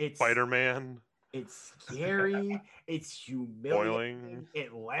 It's Spider-Man, It's scary. It's humiliating. boiling.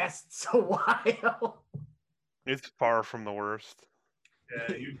 It lasts a while. It's far from the worst.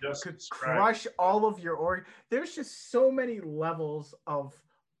 Yeah, you just Could described. crush all of your organs. There's just so many levels of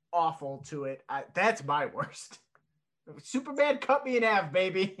awful to it. That's my worst. Superman cut me in half,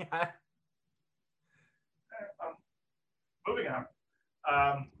 baby. Moving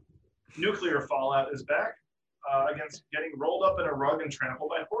on. Nuclear fallout is back against getting rolled up in a rug and trampled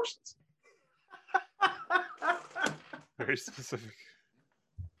by horses. Very specific.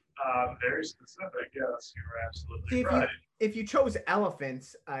 Very specific. Yes, you were absolutely See, right. if you chose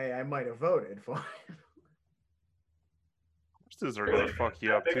elephants, I might have voted for it. Horses are gonna fuck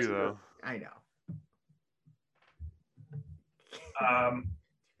you up too, though. I know. Um,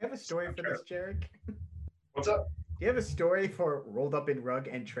 Do you have a story for this, Jarek? what's up? Do you have a story for rolled up in rug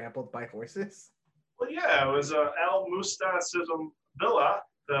and trampled by horses? Well, yeah, it was Al Mustasism Billah,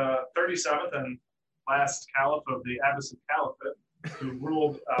 the 37th and last caliph of the Abbasid Caliphate, who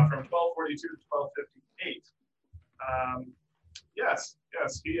ruled from 1242 to 1258. Yes,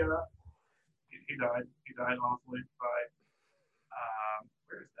 he died. He died awfully by.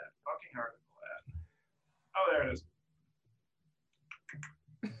 Where is that fucking article at? Oh, there it is.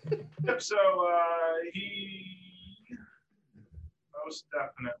 Yep. So he most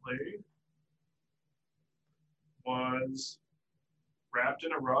definitely was wrapped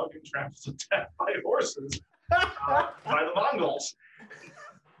in a rug and trampled to death by horses by the Mongols.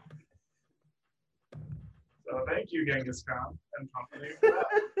 So thank you, Genghis Khan and company, for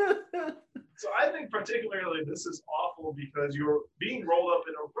that. So I think particularly this is awful because you're being rolled up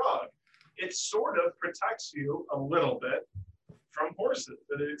in a rug. It sort of protects you a little bit from horses,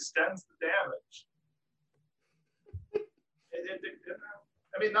 but it extends the damage.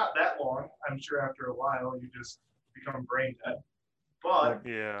 I mean, not that long. I'm sure after a while you just become brain dead. But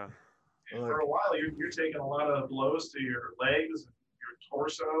Yeah. for a while, you're taking a lot of blows to your legs, your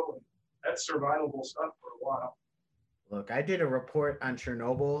torso, and that's survivable stuff for a while. Look, I did a report on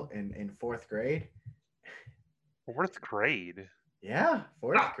Chernobyl in fourth grade. Fourth grade. Yeah,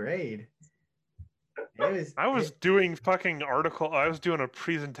 fourth grade. I was doing fucking article. I was doing a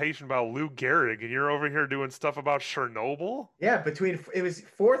presentation about Lou Gehrig, and you're over here doing stuff about Chernobyl. Yeah, it was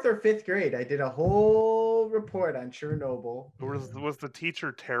fourth or fifth grade. I did a whole report on Chernobyl. Was the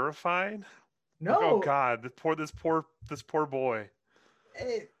teacher terrified? No. Like, oh God, this poor boy.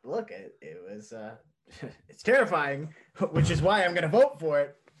 It was it's terrifying, which is why I'm gonna vote for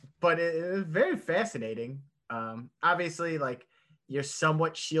it. But it was very fascinating. Obviously, like you're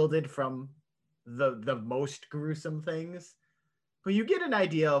somewhat shielded from the most gruesome things, but you get an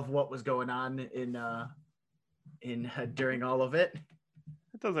idea of what was going on in during all of it.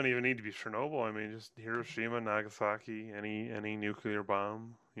 It doesn't even need to be Chernobyl. I mean, just Hiroshima, Nagasaki, any nuclear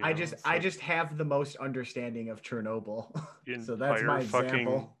bomb. You know, I just have the most understanding of Chernobyl, so that's entire my fucking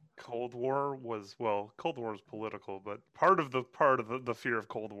example. Cold War was Cold War is political, but part of the fear of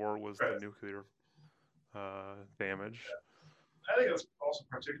Cold War was the nuclear damage. I think it's also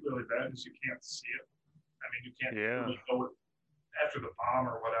particularly bad because you can't see it. I mean, you can't really go after the bomb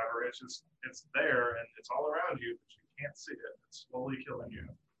or whatever. It's there and it's all around you, but you can't see it. It's slowly killing you.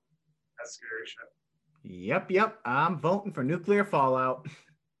 That's scary shit. Yep. I'm voting for nuclear fallout.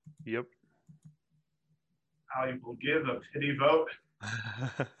 Yep. I will give a pity vote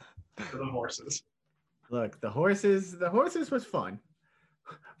to the horses. Look, the horses was fun.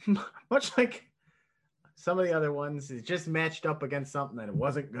 Much like some of the other ones, it just matched up against something that it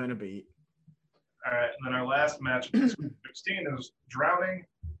wasn't going to beat. All right, and then our last match of 16 is drowning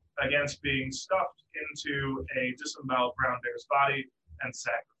against being stuffed into a disemboweled brown bear's body and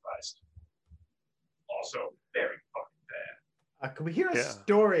sacrificed. Also, very fucking bad. Could we hear a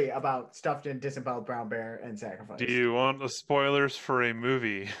story about stuffed and disemboweled brown bear and sacrifice? Do you want the spoilers for a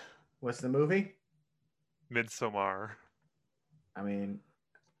movie? What's the movie? Midsommar. I mean,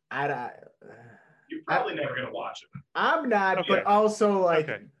 you're probably never gonna watch it. I'm not, but also like,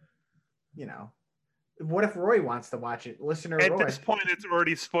 you know, What if Roy wants to watch it? Listener At Roy. this point, it's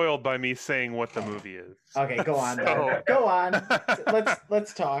already spoiled by me saying what the movie is. Okay, go on. So- Go on.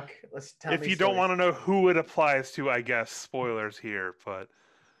 Let's talk. Let's tell if me you don't stories. want to know who it applies to, I guess spoilers here, but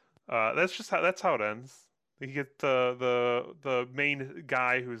that's how it ends. You get the main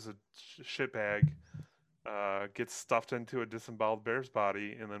guy who's a shitbag gets stuffed into a disemboweled bear's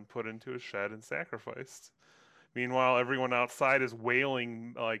body and then put into a shed and sacrificed. Meanwhile, everyone outside is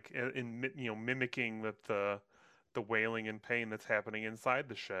wailing, like mimicking the wailing and pain that's happening inside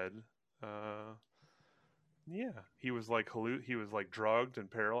the shed. Yeah, he was like drugged and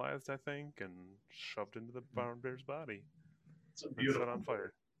paralyzed, I think, and shoved into the bear's body. It's a And beautiful set on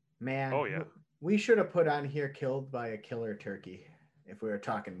fire. Man, Oh, yeah. we should have put on here Killed by a Killer Turkey if we were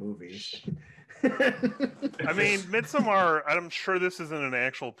talking movies. I mean, Midsommar, I'm sure this isn't an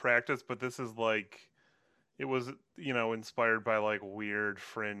actual practice, but this is like, it was, inspired by like weird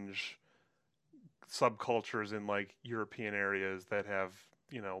fringe subcultures in like European areas that have,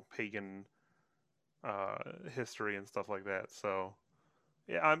 pagan history and stuff like that. So,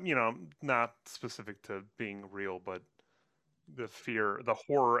 yeah, I'm not specific to being real, but the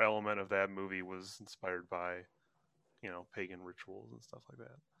horror element of that movie was inspired by, pagan rituals and stuff like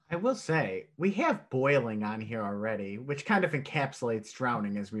that. I will say, we have boiling on here already, which kind of encapsulates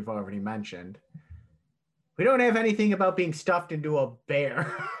drowning, as we've already mentioned. We don't have anything about being stuffed into a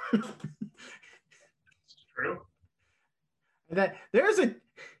bear. It's true.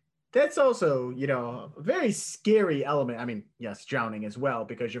 That's also, a very scary element. I mean, yes, drowning as well,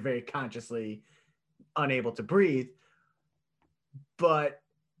 because you're very consciously unable to breathe. But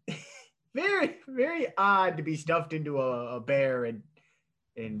very, very odd to be stuffed into a bear and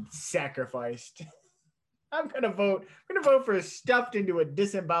sacrificed. I'm gonna vote for stuffed into a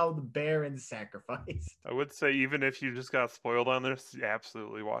disemboweled bear and sacrificed. I would say even if you just got spoiled on this, you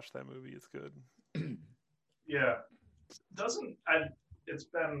absolutely watch that movie. It's good. Yeah. It's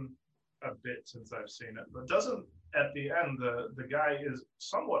been a bit since I've seen it, but doesn't at the end the guy is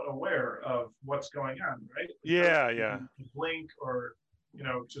somewhat aware of what's going on, right? Yeah. Blink or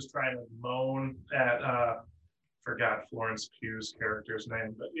just trying to moan at forgot Florence Pugh's character's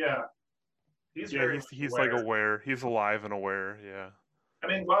name, but yeah. He's like aware. He's alive and aware. Yeah. I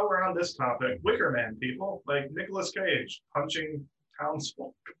mean, while we're on this topic, Wicker Man people, like Nicolas Cage punching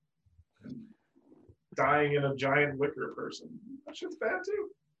townsfolk, dying in a giant wicker person. That shit's bad too.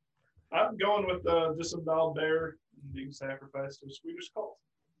 I'm going with the disemboweled bear being sacrificed to a Swedish cult.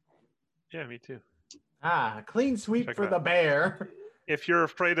 Yeah, me too. Clean sweep Check for it the out. bear. If you're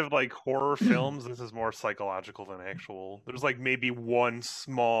afraid of like horror films, this is more psychological than actual. There's like maybe one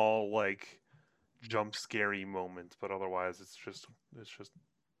small like jump scary moment, but otherwise it's just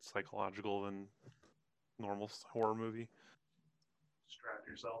psychological than normal horror movie. Strap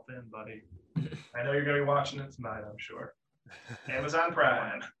yourself in, buddy. I know you're going to be watching it tonight, I'm sure. Amazon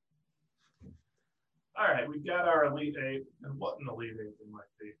Prime. All right, we've got our Elite Eight, and what an Elite Eight it might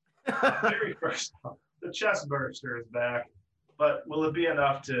be. Very first off, the Chest Burster is back, but will it be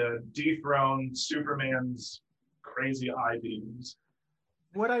enough to dethrone Superman's crazy eye beams?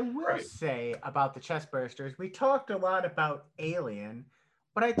 What I will say about the chest bursters, we talked a lot about Alien,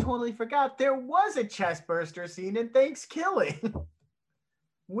 but I totally forgot there was a chest burster scene in Thanksgiving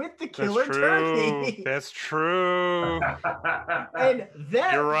with the killer turkey. That's true. And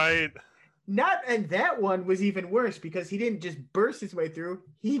that You're right. And that one was even worse because he didn't just burst his way through;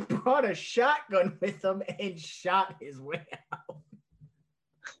 he brought a shotgun with him and shot his way out.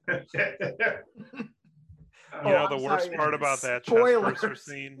 The worst part about that chest burster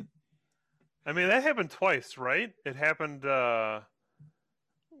scene. I mean, that happened twice, right? It happened at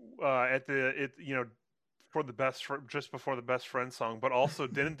for the just before the best friend song, but also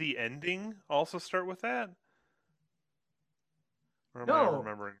didn't the ending also start with that? Or am I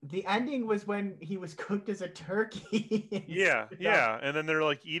remembering? The ending was when he was cooked as a turkey. yeah, and then they're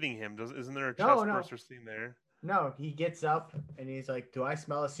like eating him. Isn't there a chest burster scene there? No, he gets up and he's like, "Do I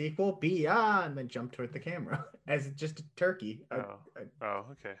smell a sequel?" And then jump toward the camera as just a turkey.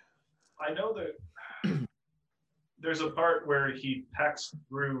 Okay. I know that there's a part where he pecks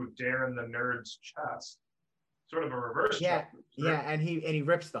through Darren the Nerd's chest, sort of a reverse. Yeah, and he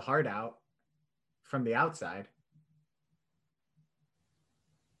rips the heart out from the outside.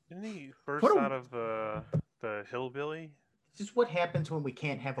 Didn't he burst out of the hillbilly? This is what happens when we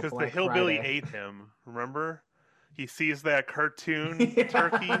can't have a Black Because the hillbilly Friday. ate him. Remember? He sees that cartoon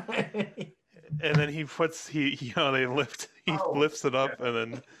turkey, and then he lifts it up, and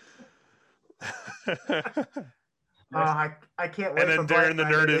then. I can't wait. And then for Black Darren the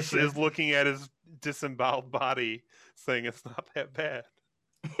Friday Nerd this year. is looking at his disemboweled body, saying it's not that bad.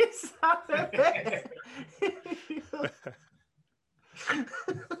 It's not that bad.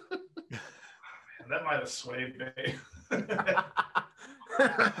 And that might have swayed me. Very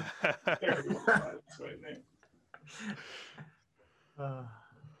well might have swayed me.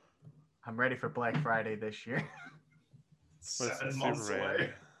 I'm ready for Black Friday this year. 7 months away.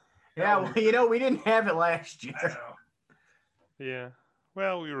 Yeah, well, we didn't have it last year. I know. Yeah.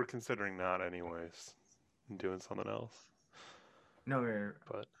 Well, we were considering not anyways, and doing something else. No, we're.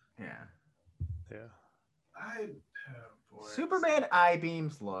 But Yeah. Oh boy. Superman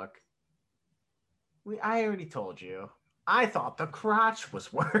I-beams look. I already told you. I thought the crotch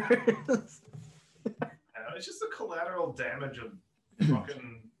was worse. It's just the collateral damage of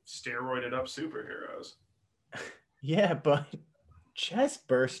fucking steroided up superheroes. Yeah, but chest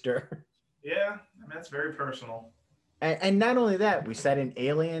burster. Yeah, I mean, that's very personal. And not only that, we said in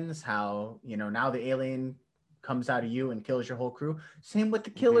Aliens how, now the alien comes out of you and kills your whole crew. Same with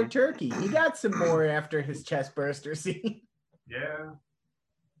the killer turkey. He got some more after his chest burster scene. Yeah.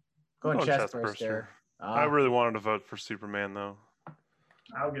 Go on, chest burster. I really wanted to vote for Superman, though.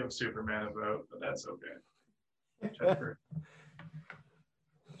 I'll give Superman a vote, but that's okay.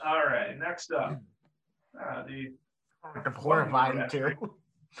 All right, next up. The horrifying too.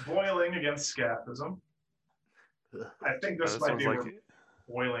 Boiling against scaphism. I think this might be where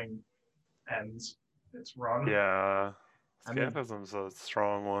boiling ends its run. Yeah. Scaphism's a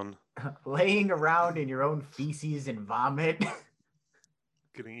strong one. Laying around in your own feces and vomit.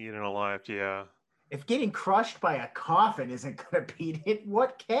 Getting eaten alive, yeah. If getting crushed by a coffin isn't going to beat it,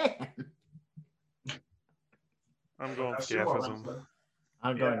 what can? I'm going scaphism.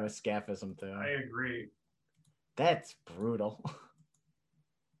 I'm going with scaphism, too. I agree. That's brutal.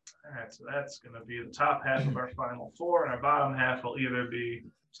 All right, so that's going to be the top half of our final four, and our bottom half will either be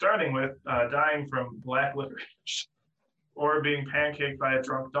starting with dying from black licorice or being pancaked by a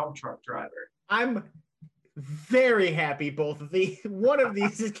drunk dump truck driver. I'm very happy both of these. One of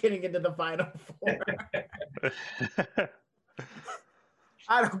these is getting into the final four.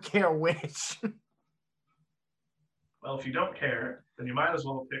 I don't care which. Well, if you don't care, then you might as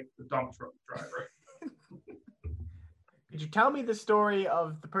well pick the dump truck driver. Could you tell me the story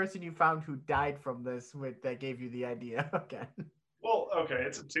of the person you found who died from this that gave you the idea? Okay. Well, okay,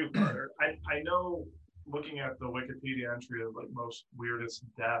 it's a two-parter. I know, looking at the Wikipedia entry of like most weirdest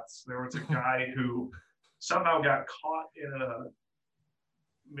deaths, there was a guy who somehow got caught in a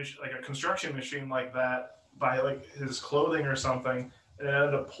construction machine like that by like his clothing or something, and it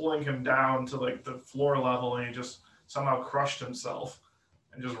ended up pulling him down to like the floor level, and he just somehow crushed himself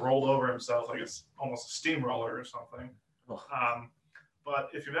and just rolled over himself like it's almost a steamroller or something. But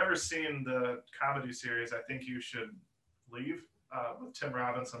if you've ever seen the comedy series, I think you should leave with Tim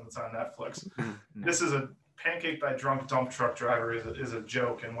Robinson that's on Netflix. This is a pancake by drunk dump truck driver is a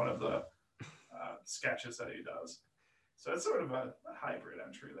joke in one of the sketches that he does. So it's sort of a hybrid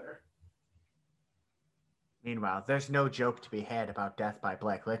entry there. Meanwhile, there's no joke to be had about death by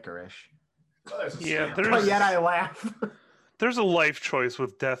black licorice. Yeah, but yet I laugh. There's a life choice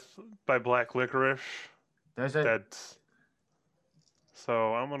with death by black licorice.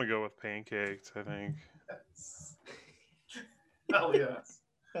 So I'm gonna go with pancakes, I think. Hell yes.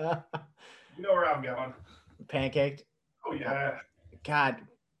 You know where I'm going. Pancaked? Oh yeah. God,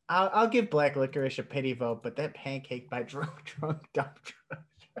 I'll give black licorice a pity vote, but that pancake by drunk dump truck.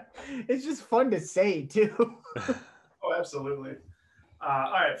 It's just fun to say too. Oh, absolutely.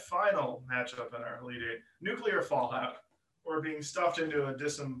 All right, final matchup in our Elite Eight: nuclear fallout, or being stuffed into a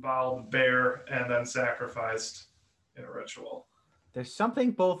disemboweled bear and then sacrificed in a ritual. There's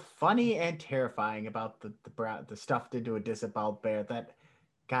something both funny and terrifying about the stuffed into a disemboweled bear that,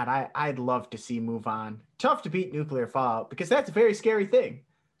 God, I'd love to see move on. Tough to beat nuclear fallout because that's a very scary thing.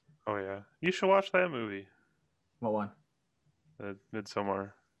 Oh yeah, you should watch that movie. What one?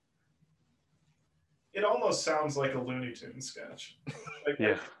 Midsommar. It almost sounds like a Looney Tunes sketch. Like,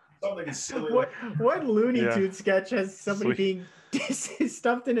 yeah. Something silly. What Looney Tunes sketch has somebody being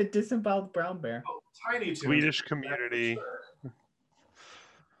stuffed in a disemboweled brown bear? Oh, Tiny Toons. Swedish Community.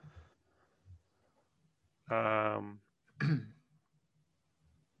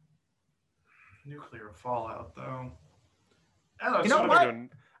 Nuclear fallout, though. I don't know, you know what?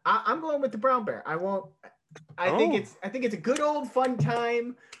 I'm going with the brown bear. I won't. I think it's a good old fun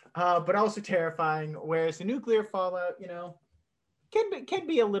time, but also terrifying. Whereas the nuclear fallout, can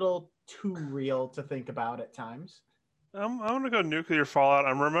be a little too real to think about at times. I'm gonna go nuclear fallout.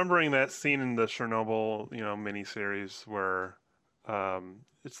 I'm remembering that scene in the Chernobyl, miniseries where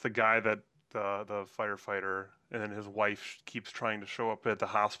it's the guy that the firefighter and then his wife keeps trying to show up at the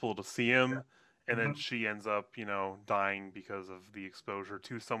hospital to see him, and then Mhm. she ends up, dying because of the exposure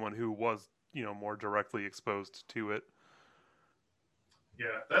to someone who was, more directly exposed to it.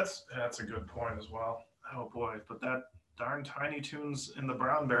 Yeah, that's a good point as well. Oh boy, but that darn Tiny Toons in the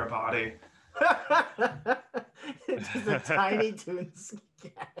brown bear body. It's just a Tiny Toons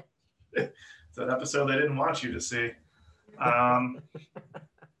sketch. It's an episode they didn't want you to see. Um,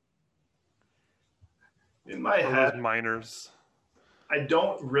 in my Or head, those miners. I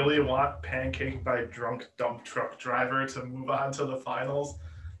don't really want Pancake by Drunk Dump Truck Driver to move on to the finals.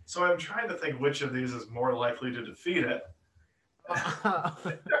 So I'm trying to think which of these is more likely to defeat it.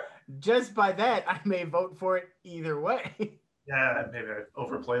 Just by that, I may vote for it either way. Yeah, maybe I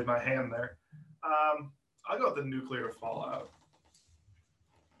overplayed my hand there. I'll go with the nuclear fallout.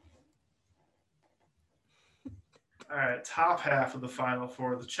 All right, top half of the final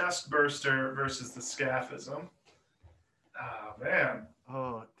four: the chest burster versus the scaphism. Oh man,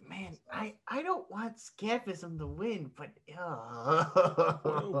 Oh man, I don't want Scaphism to win, but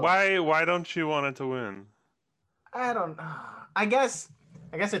Why don't you want it to win? I don't. I guess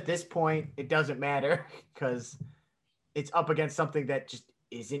at this point it doesn't matter because it's up against something that just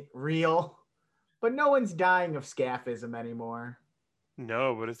isn't real. But no one's dying of Scaphism anymore.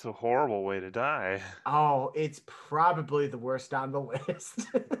 No, but it's a horrible way to die. Oh, it's probably the worst on the list.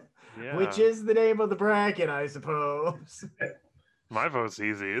 Yeah. Which is the name of the bracket, I suppose. My vote's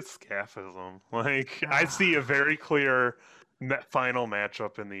easy. It's scaphism. Like I see a very clear final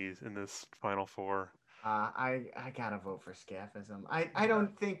matchup in this final four. I gotta vote for Scaphism. I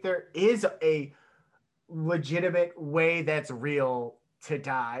don't think there is a legitimate way that's real to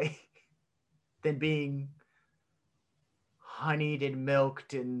die than being honeyed and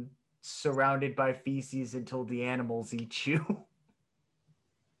milked and surrounded by feces until the animals eat you.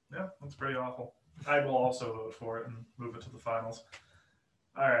 yeah, that's pretty awful. I will also vote for it and move it to the finals.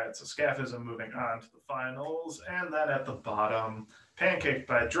 All right, so scaphism moving on to the finals, and then at the bottom, Pancake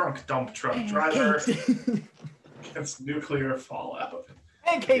by Drunk Dump Truck Driver against Nuclear Fallout.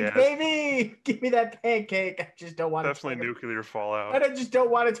 Pancake, Yes. baby! Give me that pancake. I just don't want Definitely nuclear fallout. I just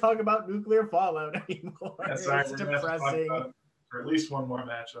don't want to talk about nuclear fallout anymore. Yeah, sorry, It's we're gonna have to talk depressing. about it for at least one more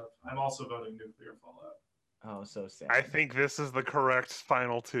matchup. I'm also voting Nuclear Fallout. Oh, so sad. I think this is the correct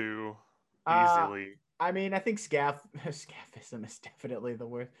final two easily. I mean, I think Scaphism is definitely the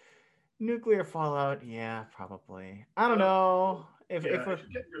worst. Nuclear fallout, yeah, probably. I don't know. If you get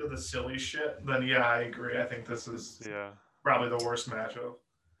rid of the silly shit, then yeah, I agree. I think this is probably the worst matchup.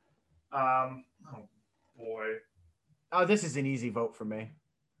 Oh boy. Oh, this is an easy vote for me.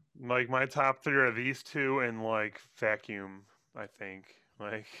 Like my top three are these two and like vacuum, I think.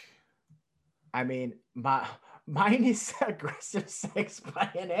 Like I mean, mine is aggressive sex by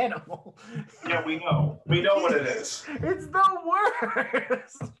an animal. Yeah, we know. We know what it is. It's the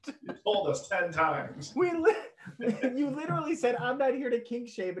worst. You told us 10 times. You literally said, I'm not here to kink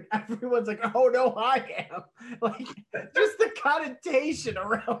shame, and everyone's like, oh no, I am. Like, just the connotation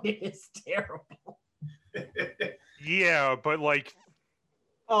around it is terrible. yeah, but like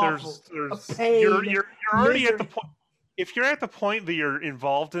Awful. there's pain, you're already at the misery. point. If you're at the point that you're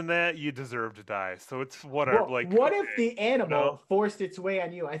involved in that, you deserve to die. So it's whatever. Well, like, what okay, if the animal no. forced its way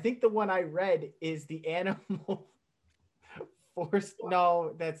on you? I think the one I read is the animal forced.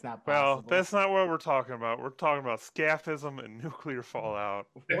 No, that's not possible. Well, that's not what we're talking about. We're talking about scaphism and nuclear fallout.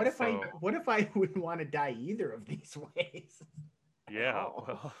 What if I wouldn't want to die either of these ways? Yeah. Oh.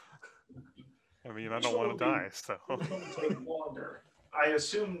 Well, I mean, I don't want to die, so. It's going to take longer. I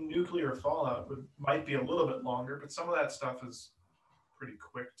assume Nuclear Fallout might be a little bit longer, but some of that stuff is pretty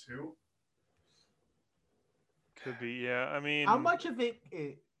quick too. Could be, yeah. I mean, How much of it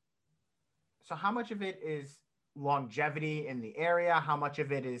is longevity in the area? How much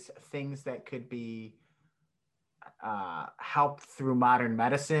of it is things that could be helped through modern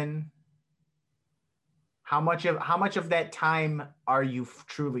medicine? How much of that time are you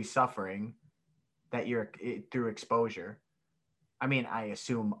truly suffering that you're through exposure? I mean, I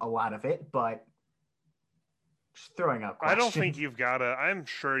assume a lot of it, but just throwing out questions. I don't think you've got to. I'm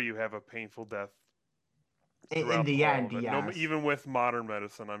sure you have a painful death. In the end, yes. No, even with modern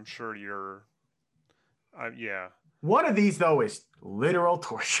medicine, I'm sure you're. Yeah. One of these, though, is literal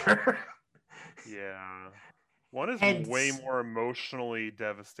torture. Yeah. One is way more emotionally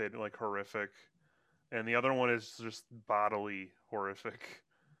devastating, like horrific. And the other one is just bodily horrific.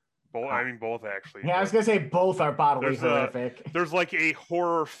 Both actually. Yeah, I was gonna say both are bodily horrific. There's like a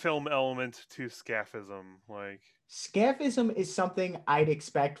horror film element to scaphism. Like scaphism is something I'd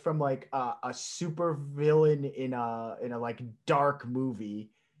expect from like a super villain in a like dark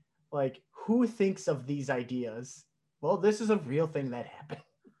movie. Like, who thinks of these ideas? Well, this is a real thing that happened.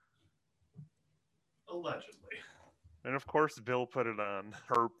 Allegedly. And of course, Bill put it on,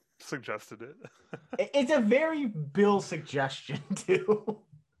 or suggested it. It's a very Bill suggestion, too.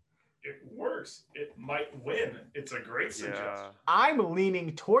 It works. It might win. It's a great suggestion. Yeah. I'm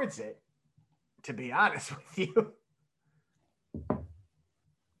leaning towards it, to be honest with you.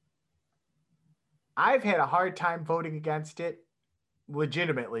 I've had a hard time voting against it,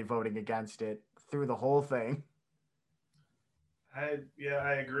 legitimately voting against it through the whole thing. I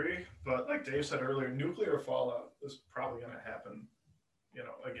agree. But like Dave said earlier, nuclear fallout is probably going to happen,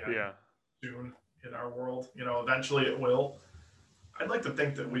 again Yeah. soon in our world. Eventually it will. I'd like to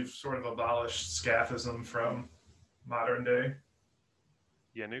think that we've sort of abolished scaphism from modern day.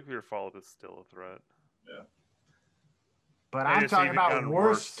 Yeah, nuclear fallout is still a threat. Yeah. But And I'm it's talking even about gotten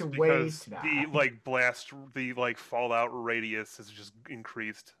worst worse ways because to die. the fallout radius has just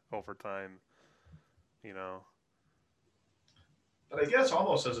increased over time. But I guess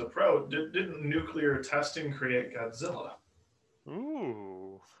almost as a pro, didn't nuclear testing create Godzilla?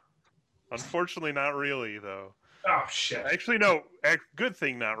 Ooh. Unfortunately, not really, though. Oh, shit. Actually, no. Good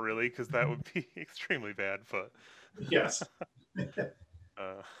thing, not really, because that would be extremely bad. But Yes. And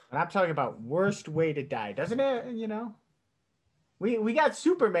I'm talking about worst way to die. Doesn't it, We got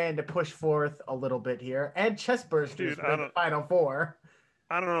Superman to push forth a little bit here, and Chestbursters Dude, for the Final Four.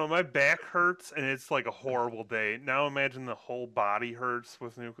 I don't know. My back hurts, and it's like a horrible day. Now imagine the whole body hurts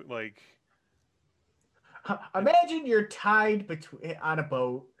with Imagine you're tied on a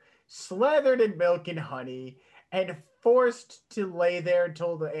boat, slathered in milk and honey, and forced to lay there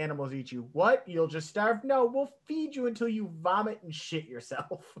until the animals eat you. What? You'll just starve? No, we'll feed you until you vomit and shit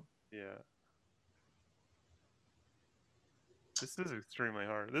yourself. Yeah. This is extremely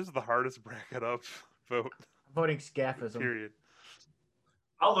hard. This is the hardest bracket up vote. I'm voting scaphism. Period.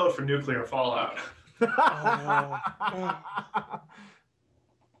 I'll vote for nuclear fallout.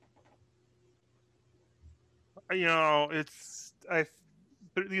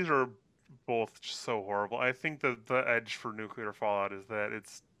 These are both so horrible. I think that the edge for nuclear fallout is that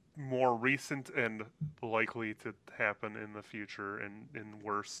it's more recent and likely to happen in the future and in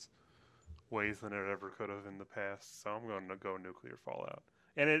worse ways than it ever could have in the past. So I'm going to go nuclear fallout.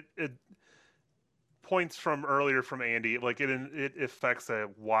 And it points from earlier from Andy, like it affects a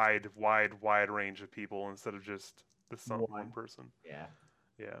wide range of people instead of just one person. Yeah.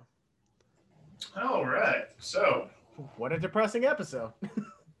 Yeah. All right. So, what a depressing episode.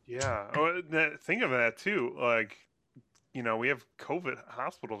 Yeah. Oh, think of that too. Like, we have COVID.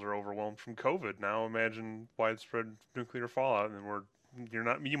 Hospitals are overwhelmed from COVID. Now imagine widespread nuclear fallout, and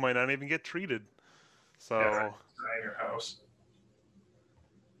you might not even get treated. So. Yeah, in your house.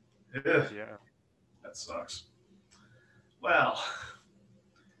 Ugh. Yeah. That sucks. Well,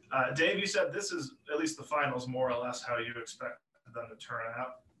 Dave, you said this is at least the finals, more or less how you expect them to turn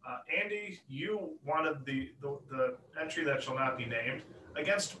out. Andy, you wanted the entry that shall not be named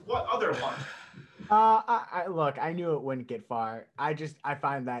against what other one? Look, I knew it wouldn't get far. I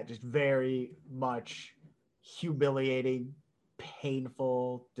find that just very much humiliating,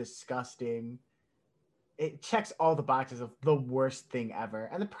 painful, disgusting. It checks all the boxes of the worst thing ever,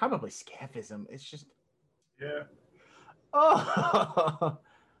 and then probably scaphism. It's just, yeah. Oh,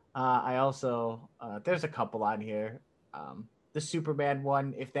 I also there's a couple on here. The Superman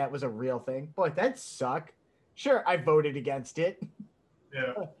one, if that was a real thing, boy, that'd suck. Sure, I voted against it.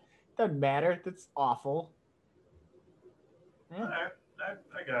 Yeah. Doesn't matter. That's awful. Yeah.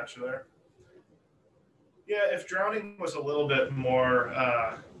 I got you there. Yeah, if Drowning was a little bit more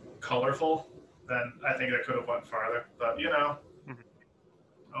colorful, then I think I could have went farther. But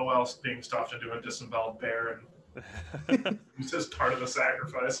oh well, being stuffed into a disemboweled bear and it's just part of the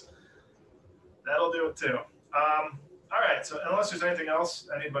sacrifice. That'll do it too. All right, so unless there's anything else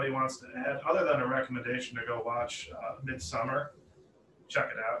anybody wants to add, other than a recommendation to go watch Midsommar, check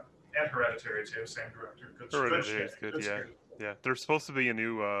it out. And Hereditary too, same director. Hereditary is good, yeah. Yeah, there's supposed to be a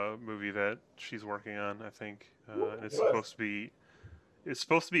new movie that she's working on, I think. And it's supposed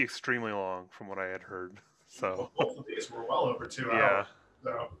to be extremely long, from what I had heard. So both of these were well over 2 hours.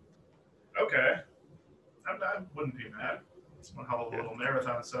 So okay, I wouldn't be mad. It's one hell of a little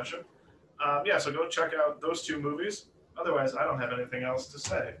marathon session. So go check out those two movies. Otherwise, I don't have anything else to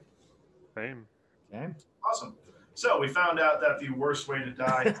say. Same. Okay. Awesome. So we found out that the worst way to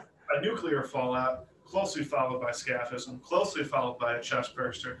die, a nuclear fallout, closely followed by scaphism, closely followed by a chest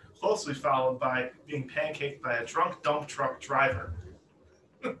burster, closely followed by being pancaked by a drunk dump truck driver.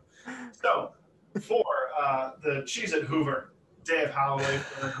 So, for the Cheez-It Hoover, Dave Holloway,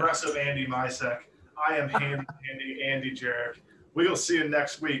 for aggressive Andy Misek, I am Andy Jarek. We will see you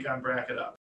next week on Bracket Up.